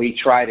 When we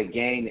try to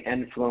gain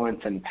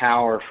influence and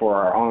power for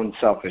our own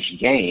selfish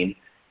gain,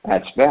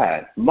 that's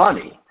bad.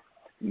 Money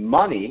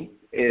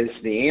is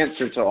the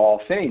answer to all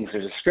things.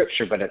 There's a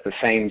scripture, but at the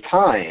same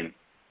time,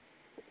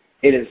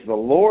 it is the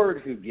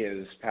Lord who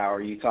gives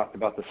power. You talked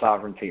about the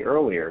sovereignty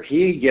earlier.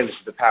 He gives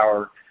the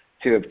power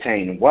to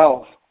obtain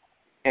wealth.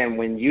 And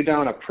when you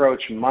don't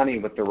approach money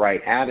with the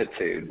right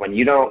attitude, when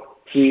you don't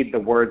heed the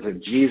words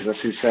of Jesus,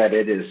 who said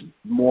it is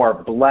more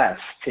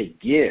blessed to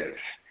give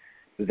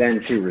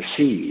than to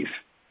receive,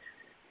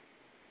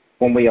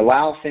 when we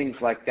allow things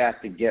like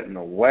that to get in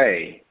the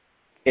way,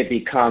 it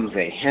becomes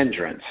a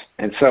hindrance.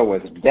 And so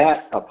with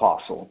debt,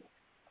 Apostle,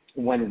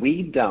 when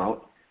we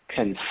don't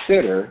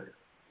consider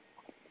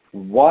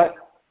what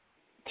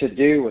to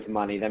do with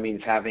money, that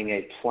means having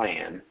a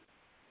plan.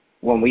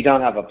 When we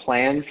don't have a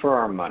plan for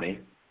our money,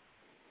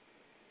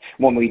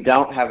 when we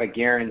don't have a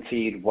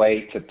guaranteed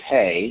way to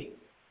pay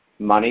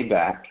money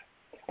back,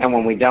 and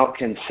when we don't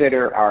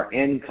consider our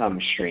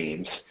income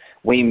streams,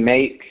 we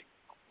make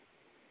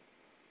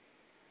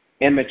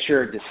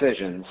immature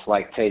decisions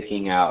like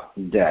taking out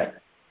debt.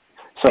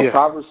 So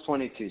Proverbs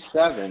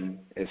 22:7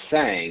 is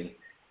saying,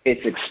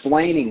 it's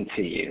explaining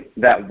to you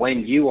that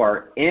when you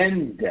are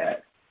in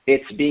debt,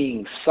 it's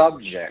being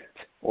subject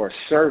or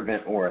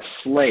servant or a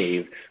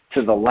slave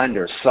to the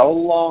lender. So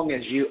long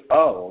as you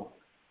owe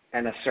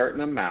a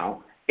certain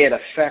amount, it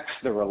affects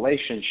the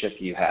relationship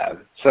you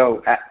have.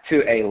 So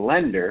to a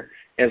lender,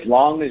 as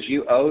long as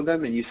you owe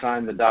them and you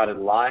sign the dotted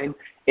line,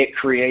 it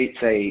creates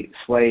a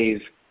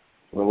slave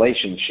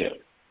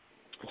relationship.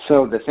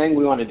 So the thing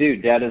we want to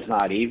do, debt is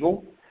not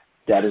evil.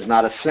 Debt is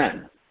not a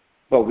sin.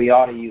 But we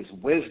ought to use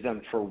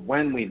wisdom for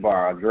when we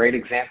borrow. A great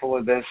example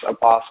of this,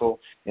 Apostle,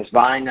 is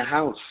buying a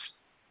house.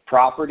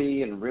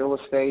 Property and real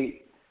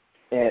estate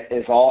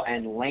is all,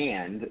 and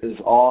land is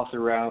all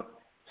throughout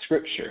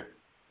Scripture.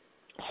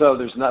 So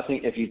there's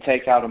nothing, if you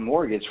take out a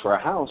mortgage for a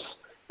house,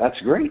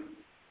 that's great.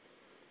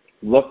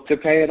 Look to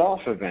pay it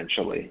off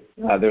eventually.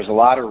 There's a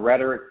lot of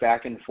rhetoric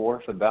back and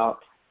forth about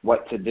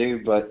what to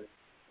do, but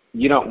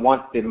you don't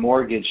want the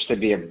mortgage to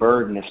be a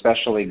burden,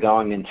 especially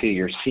going into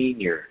your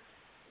senior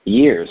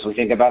years. We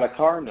think about a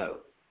car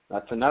note.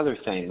 That's another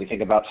thing. We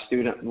think about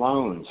student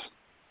loans.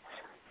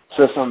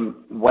 So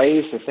some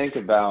ways to think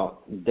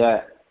about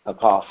debt,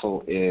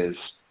 Apostle, is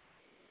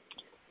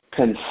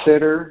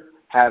consider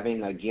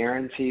having a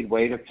guaranteed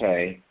way to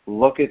pay.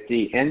 Look at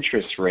the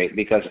interest rate,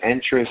 because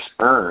interest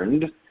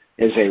earned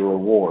is a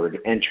reward.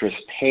 Interest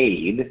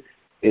paid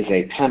is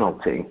a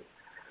penalty.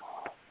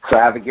 So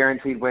have a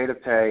guaranteed way to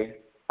pay.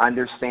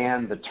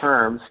 Understand the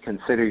terms,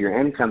 consider your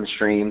income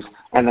streams,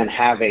 and then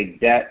have a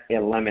debt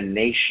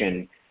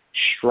elimination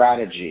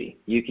strategy.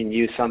 You can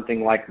use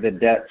something like the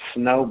debt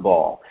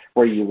snowball,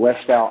 where you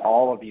list out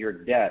all of your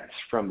debts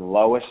from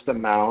lowest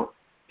amount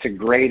to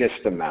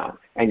greatest amount,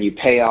 and you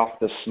pay off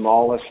the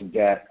smallest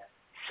debt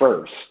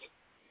first.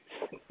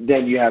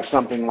 Then you have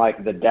something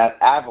like the debt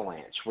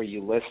avalanche, where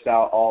you list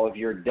out all of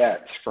your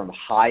debts from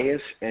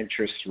highest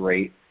interest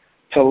rate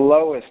to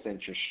lowest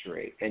interest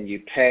rate, and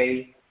you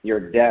pay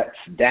your debts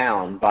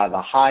down by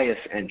the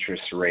highest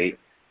interest rate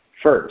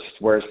first,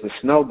 whereas the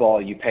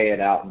snowball, you pay it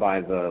out by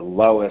the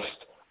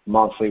lowest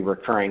monthly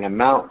recurring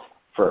amount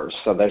first.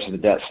 So there's the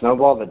debt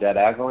snowball, the debt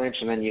avalanche,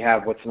 and then you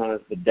have what's known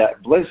as the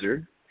debt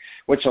blizzard,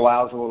 which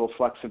allows a little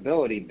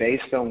flexibility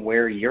based on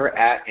where you're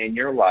at in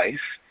your life,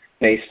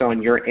 based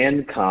on your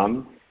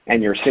income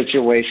and your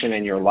situation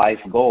and your life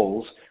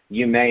goals.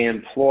 You may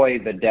employ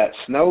the debt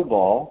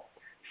snowball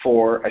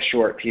for a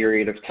short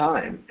period of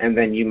time, and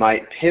then you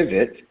might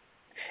pivot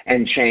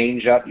and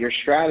change up your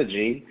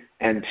strategy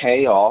and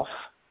pay off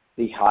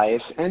the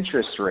highest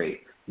interest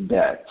rate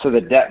debt. So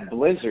the debt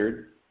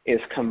blizzard is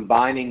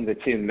combining the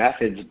two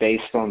methods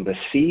based on the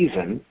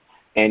season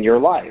and your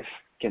life.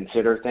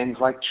 Consider things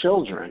like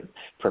children,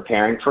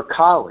 preparing for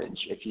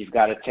college. If you've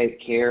got to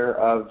take care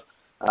of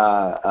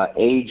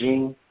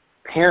aging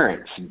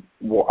Parents,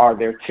 are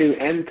there two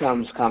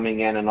incomes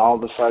coming in and all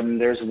of a sudden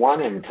there's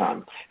one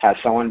income? Has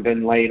someone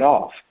been laid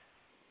off?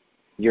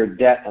 Your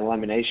debt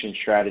elimination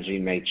strategy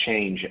may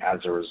change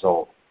as a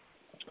result.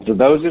 So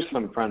those are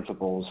some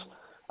principles,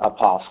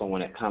 Apostle,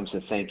 when it comes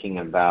to thinking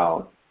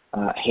about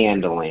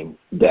handling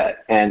debt.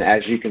 And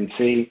as you can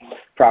see,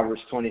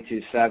 Proverbs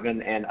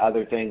 22:7 and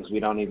other things we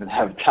don't even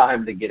have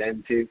time to get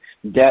into,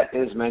 debt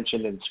is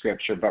mentioned in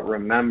Scripture. But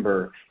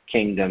remember,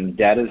 Kingdom,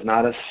 debt is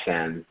not a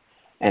sin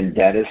and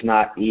debt is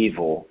not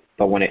evil.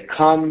 But when it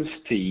comes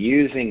to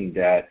using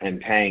debt and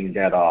paying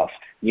debt off,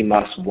 you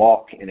must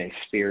walk in a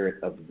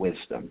spirit of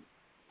wisdom.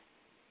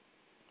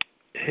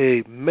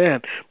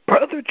 Amen.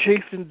 Brother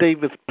Jason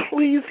Davis,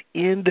 please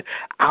end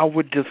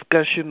our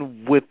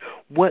discussion with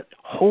what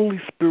Holy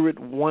Spirit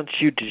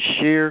wants you to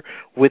share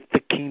with the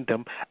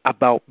kingdom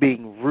about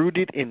being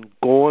rooted in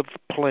God's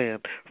plan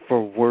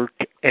for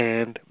work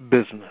and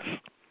business.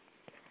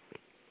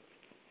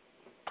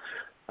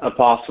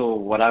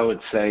 Apostle, what I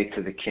would say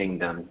to the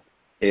kingdom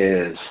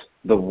is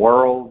the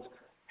world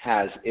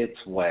has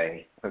its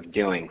way of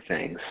doing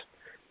things.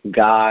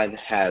 God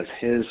has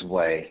his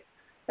way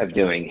of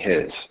doing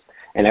his.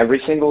 And every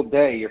single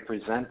day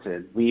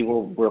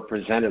we're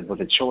presented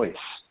with a choice.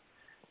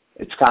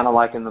 It's kind of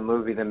like in the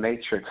movie The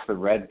Matrix, the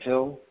red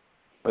pill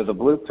or the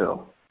blue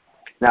pill.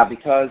 Now,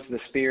 because the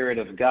Spirit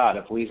of God,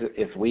 if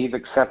we've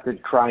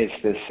accepted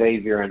Christ as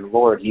Savior and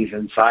Lord, he's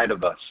inside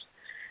of us.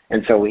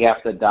 And so we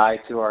have to die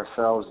to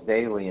ourselves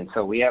daily. And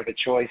so we have a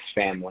choice,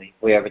 family.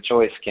 We have a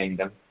choice,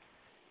 kingdom.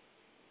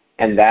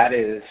 And that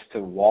is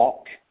to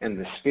walk in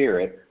the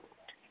Spirit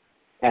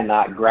and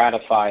not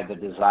gratify the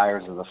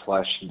desires of the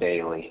flesh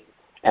daily.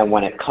 And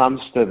when it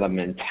comes to the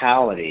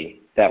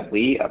mentality that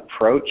we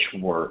approach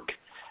work,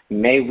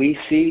 may we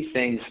see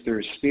things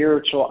through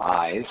spiritual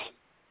eyes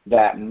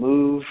that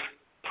move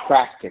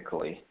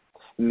practically.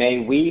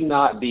 May we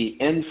not be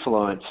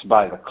influenced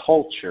by the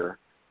culture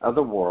of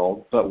the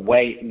world, but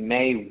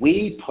may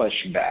we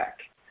push back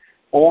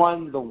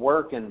on the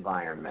work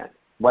environment,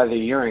 whether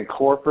you're in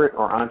corporate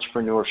or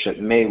entrepreneurship.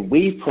 May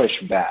we push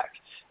back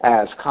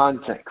as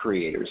content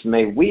creators.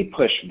 May we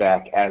push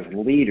back as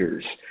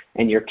leaders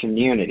in your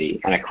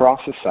community and across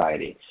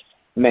society.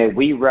 May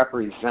we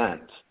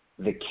represent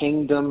the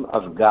kingdom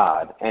of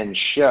God and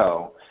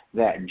show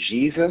that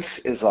Jesus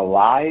is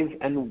alive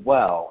and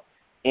well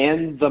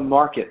in the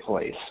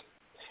marketplace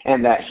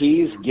and that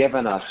he's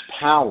given us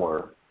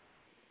power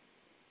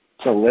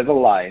to live a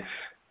life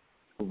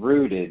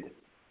rooted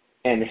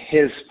in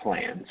his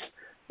plans.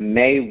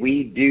 May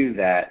we do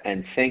that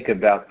and think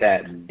about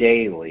that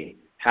daily,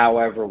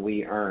 however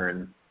we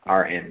earn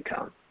our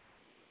income.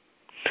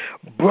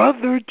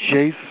 Brother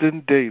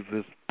Jason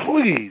Davis,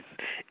 please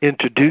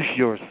introduce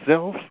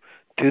yourself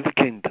to the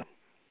kingdom.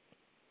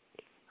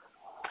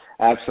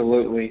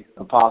 Absolutely,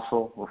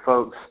 Apostle. Well,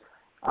 folks,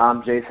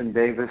 I'm Jason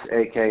Davis,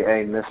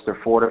 a.k.a. Mr.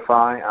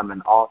 Fortify. I'm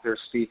an author,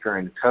 speaker,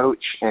 and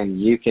coach, and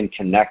you can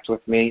connect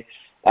with me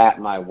at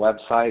my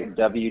website,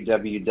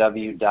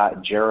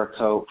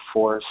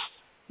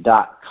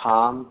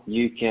 www.jerichoforce.com.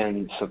 You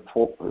can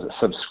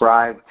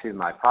subscribe to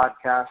my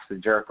podcast, the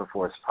Jericho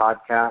Force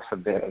Podcast,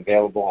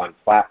 available on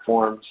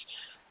platforms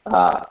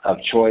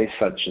of choice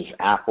such as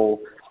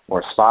Apple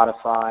or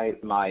Spotify.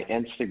 My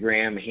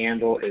Instagram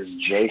handle is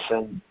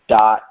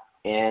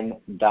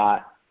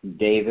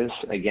jason.n.davis.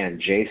 Again,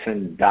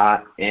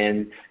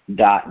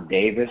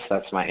 jason.n.davis.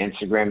 That's my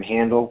Instagram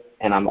handle.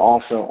 And I'm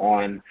also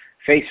on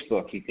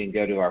Facebook. You can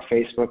go to our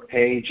Facebook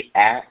page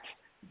at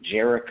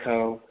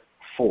Jericho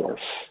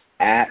Force.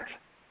 At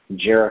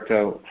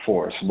Jericho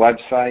Force.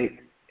 Website,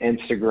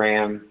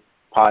 Instagram,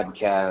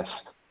 podcast,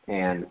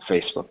 and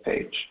Facebook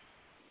page.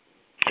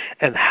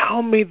 And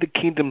how may the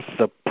kingdom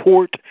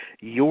support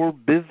your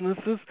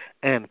businesses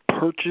and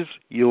purchase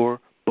your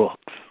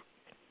books?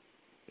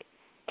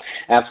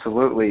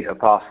 Absolutely,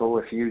 Apostle.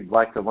 If you'd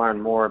like to learn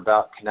more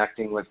about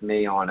connecting with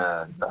me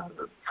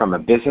from a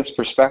business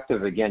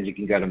perspective, again, you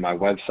can go to my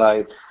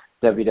website,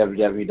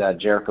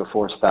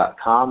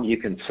 www.jerichoforce.com. You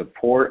can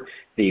support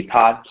the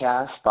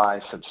podcast by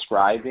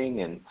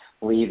subscribing and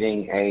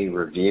leaving a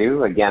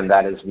review. Again,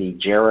 that is the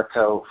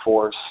Jericho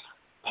Force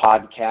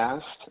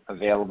Podcast,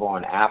 available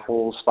on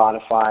Apple,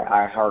 Spotify,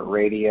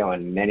 iHeartRadio,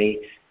 and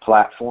many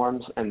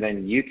platforms. And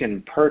then you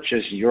can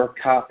purchase your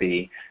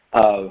copy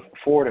of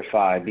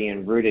Fortify,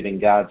 Being Rooted in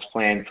God's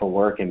Plan for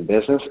Work and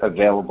Business,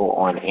 available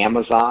on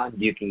Amazon.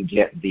 You can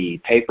get the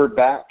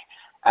paperback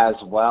as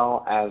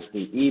well as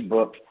the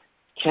ebook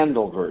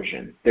Kindle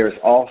version. There's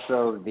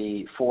also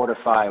the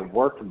Fortify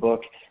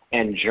workbook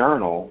and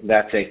journal.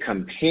 That's a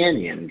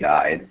companion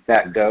guide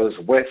that goes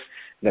with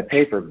the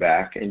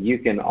paperback, and you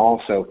can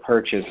also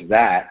purchase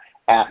that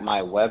at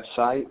my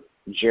website,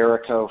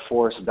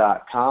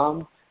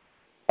 jerichoforce.com,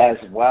 as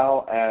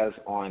well as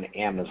on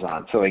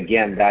Amazon. So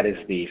again, that is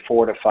the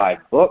Fortify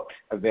book,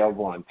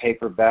 available on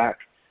paperback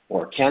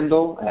or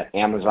Kindle at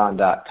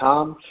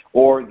amazon.com,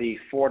 or the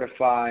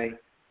Fortify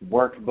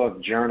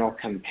workbook journal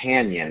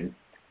companion.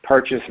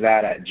 Purchase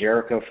that at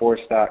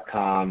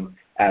jerichoforce.com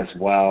as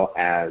well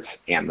as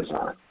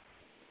Amazon.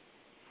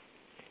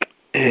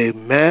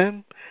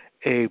 Amen,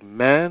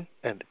 amen,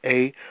 and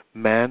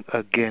amen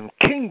again.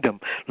 Kingdom,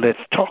 Let's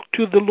Talk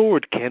to the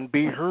Lord can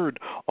be heard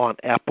on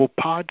Apple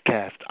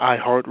Podcasts,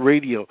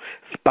 iHeartRadio,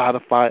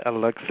 Spotify,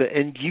 Alexa,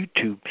 and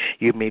YouTube.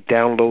 You may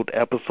download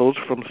episodes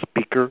from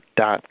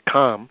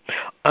Speaker.com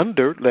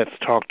under Let's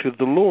Talk to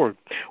the Lord.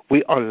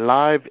 We are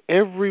live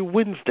every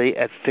Wednesday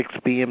at 6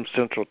 p.m.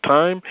 Central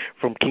Time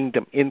from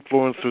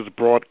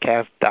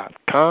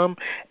KingdomInfluencersBroadcast.com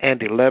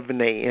and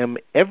 11 a.m.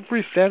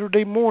 every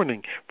Saturday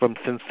morning from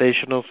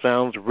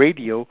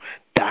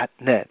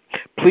SensationalSoundsRadio.net.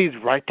 Please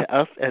write to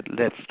us at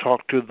Let's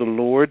Talk to the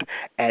Lord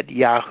at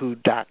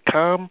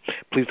yahoo.com.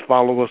 Please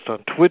follow us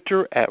on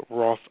Twitter at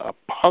Ross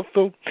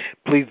Apostle.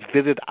 Please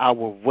visit our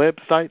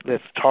website,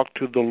 Let's Talk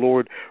to the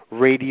Lord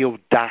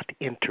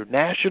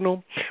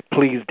Radio.international.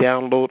 Please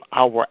download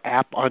our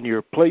app on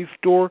your Play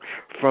Store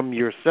from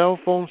your cell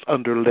phones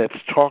under Let's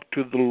Talk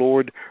to the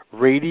Lord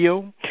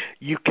Radio.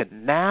 You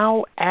can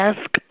now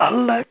ask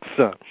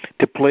Alexa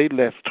to play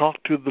Let's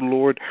Talk to the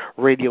Lord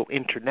Radio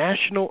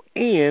International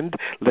and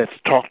Let's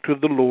Talk to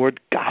the Lord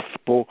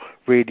Gospel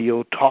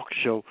Radio Talk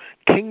Show.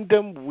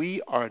 Kingdom,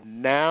 we are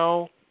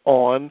now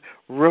on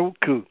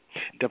Roku.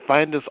 To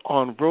find us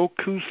on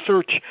Roku,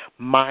 search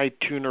My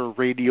Tuner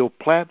Radio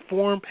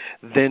platform,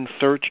 then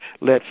search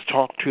Let's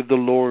Talk to the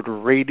Lord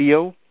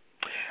Radio.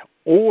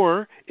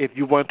 Or if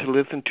you want to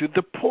listen to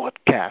the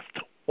podcast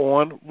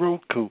on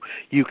Roku,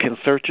 you can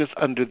search us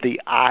under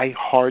the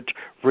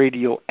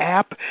iHeartRadio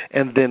app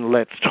and then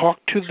Let's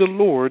Talk to the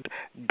Lord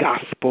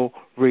Gospel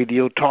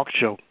Radio Talk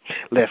Show.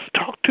 Let's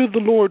Talk to the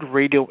Lord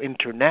Radio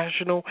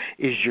International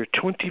is your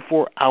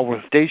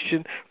 24-hour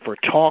station for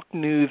talk,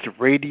 news,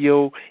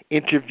 radio,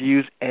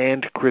 interviews,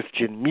 and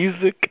Christian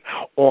music.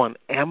 On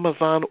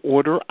Amazon,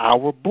 order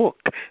our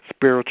book,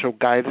 Spiritual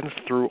Guidance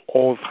Through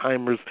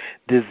Alzheimer's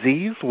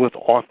Disease, with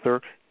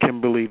author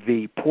Kimberly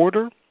V.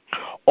 Porter.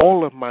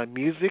 All of my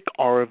music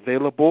are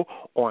available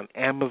on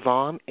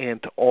Amazon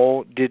and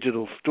all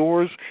digital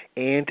stores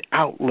and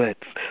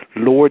outlets.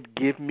 Lord,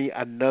 Give Me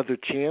Another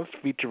Chance,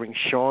 featuring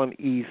Sean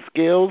E.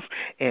 Scales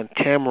and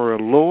Tamara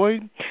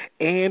Lloyd.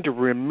 And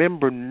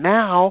Remember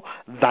Now,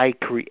 Thy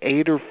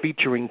Creator,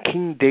 featuring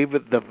King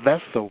David the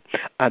Vessel,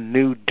 a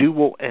new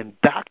duo and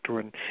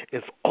doctrine,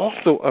 is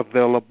also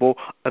available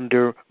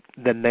under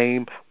the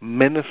name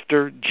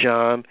Minister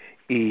John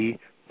E.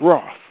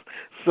 Ross.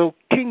 So,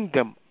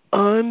 Kingdom,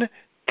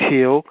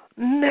 until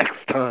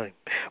next time,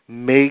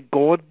 may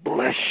God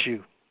bless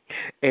you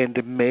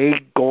and may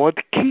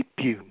God keep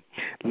you,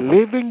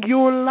 living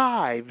your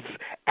lives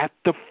at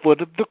the foot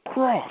of the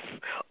cross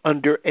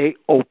under an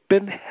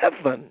open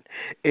heaven.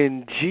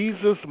 In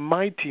Jesus'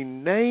 mighty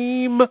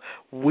name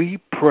we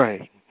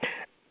pray.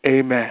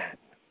 Amen.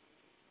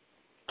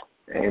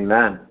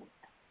 Amen.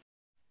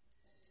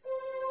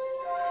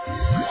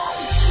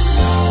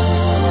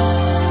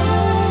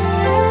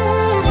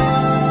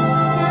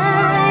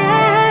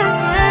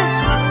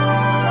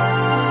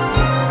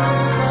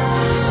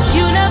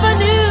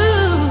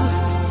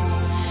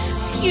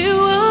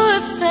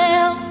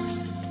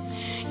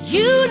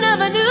 You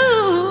never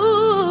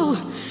knew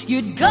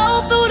you'd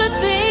go through the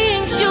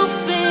things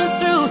you've been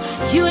through.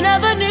 You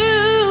never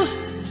knew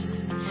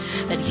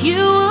that you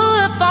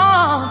would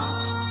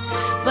fall.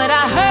 But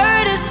I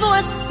heard his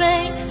voice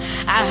say,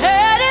 I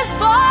heard his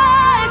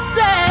voice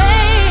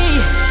say,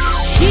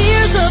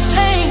 here's a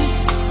pain,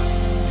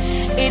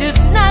 it is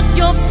not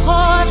your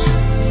portion.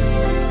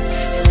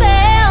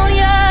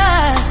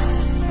 Failure,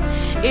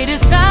 it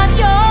is not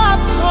your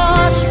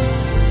portion.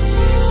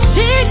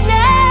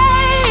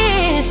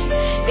 Sickness,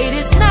 it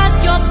is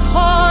not your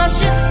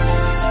portion.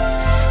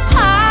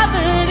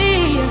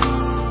 Poverty,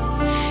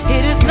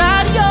 it is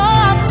not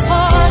your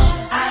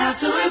portion. I have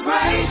to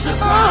embrace the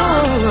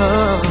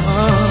promise.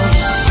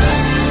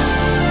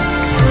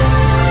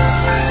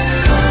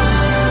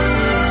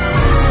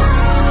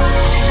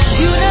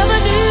 You never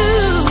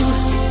knew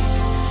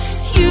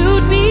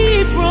you'd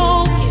be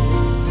broken.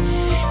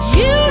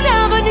 You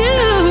never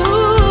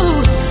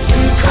knew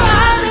you'd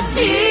cry the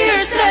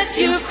tears that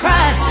you cried.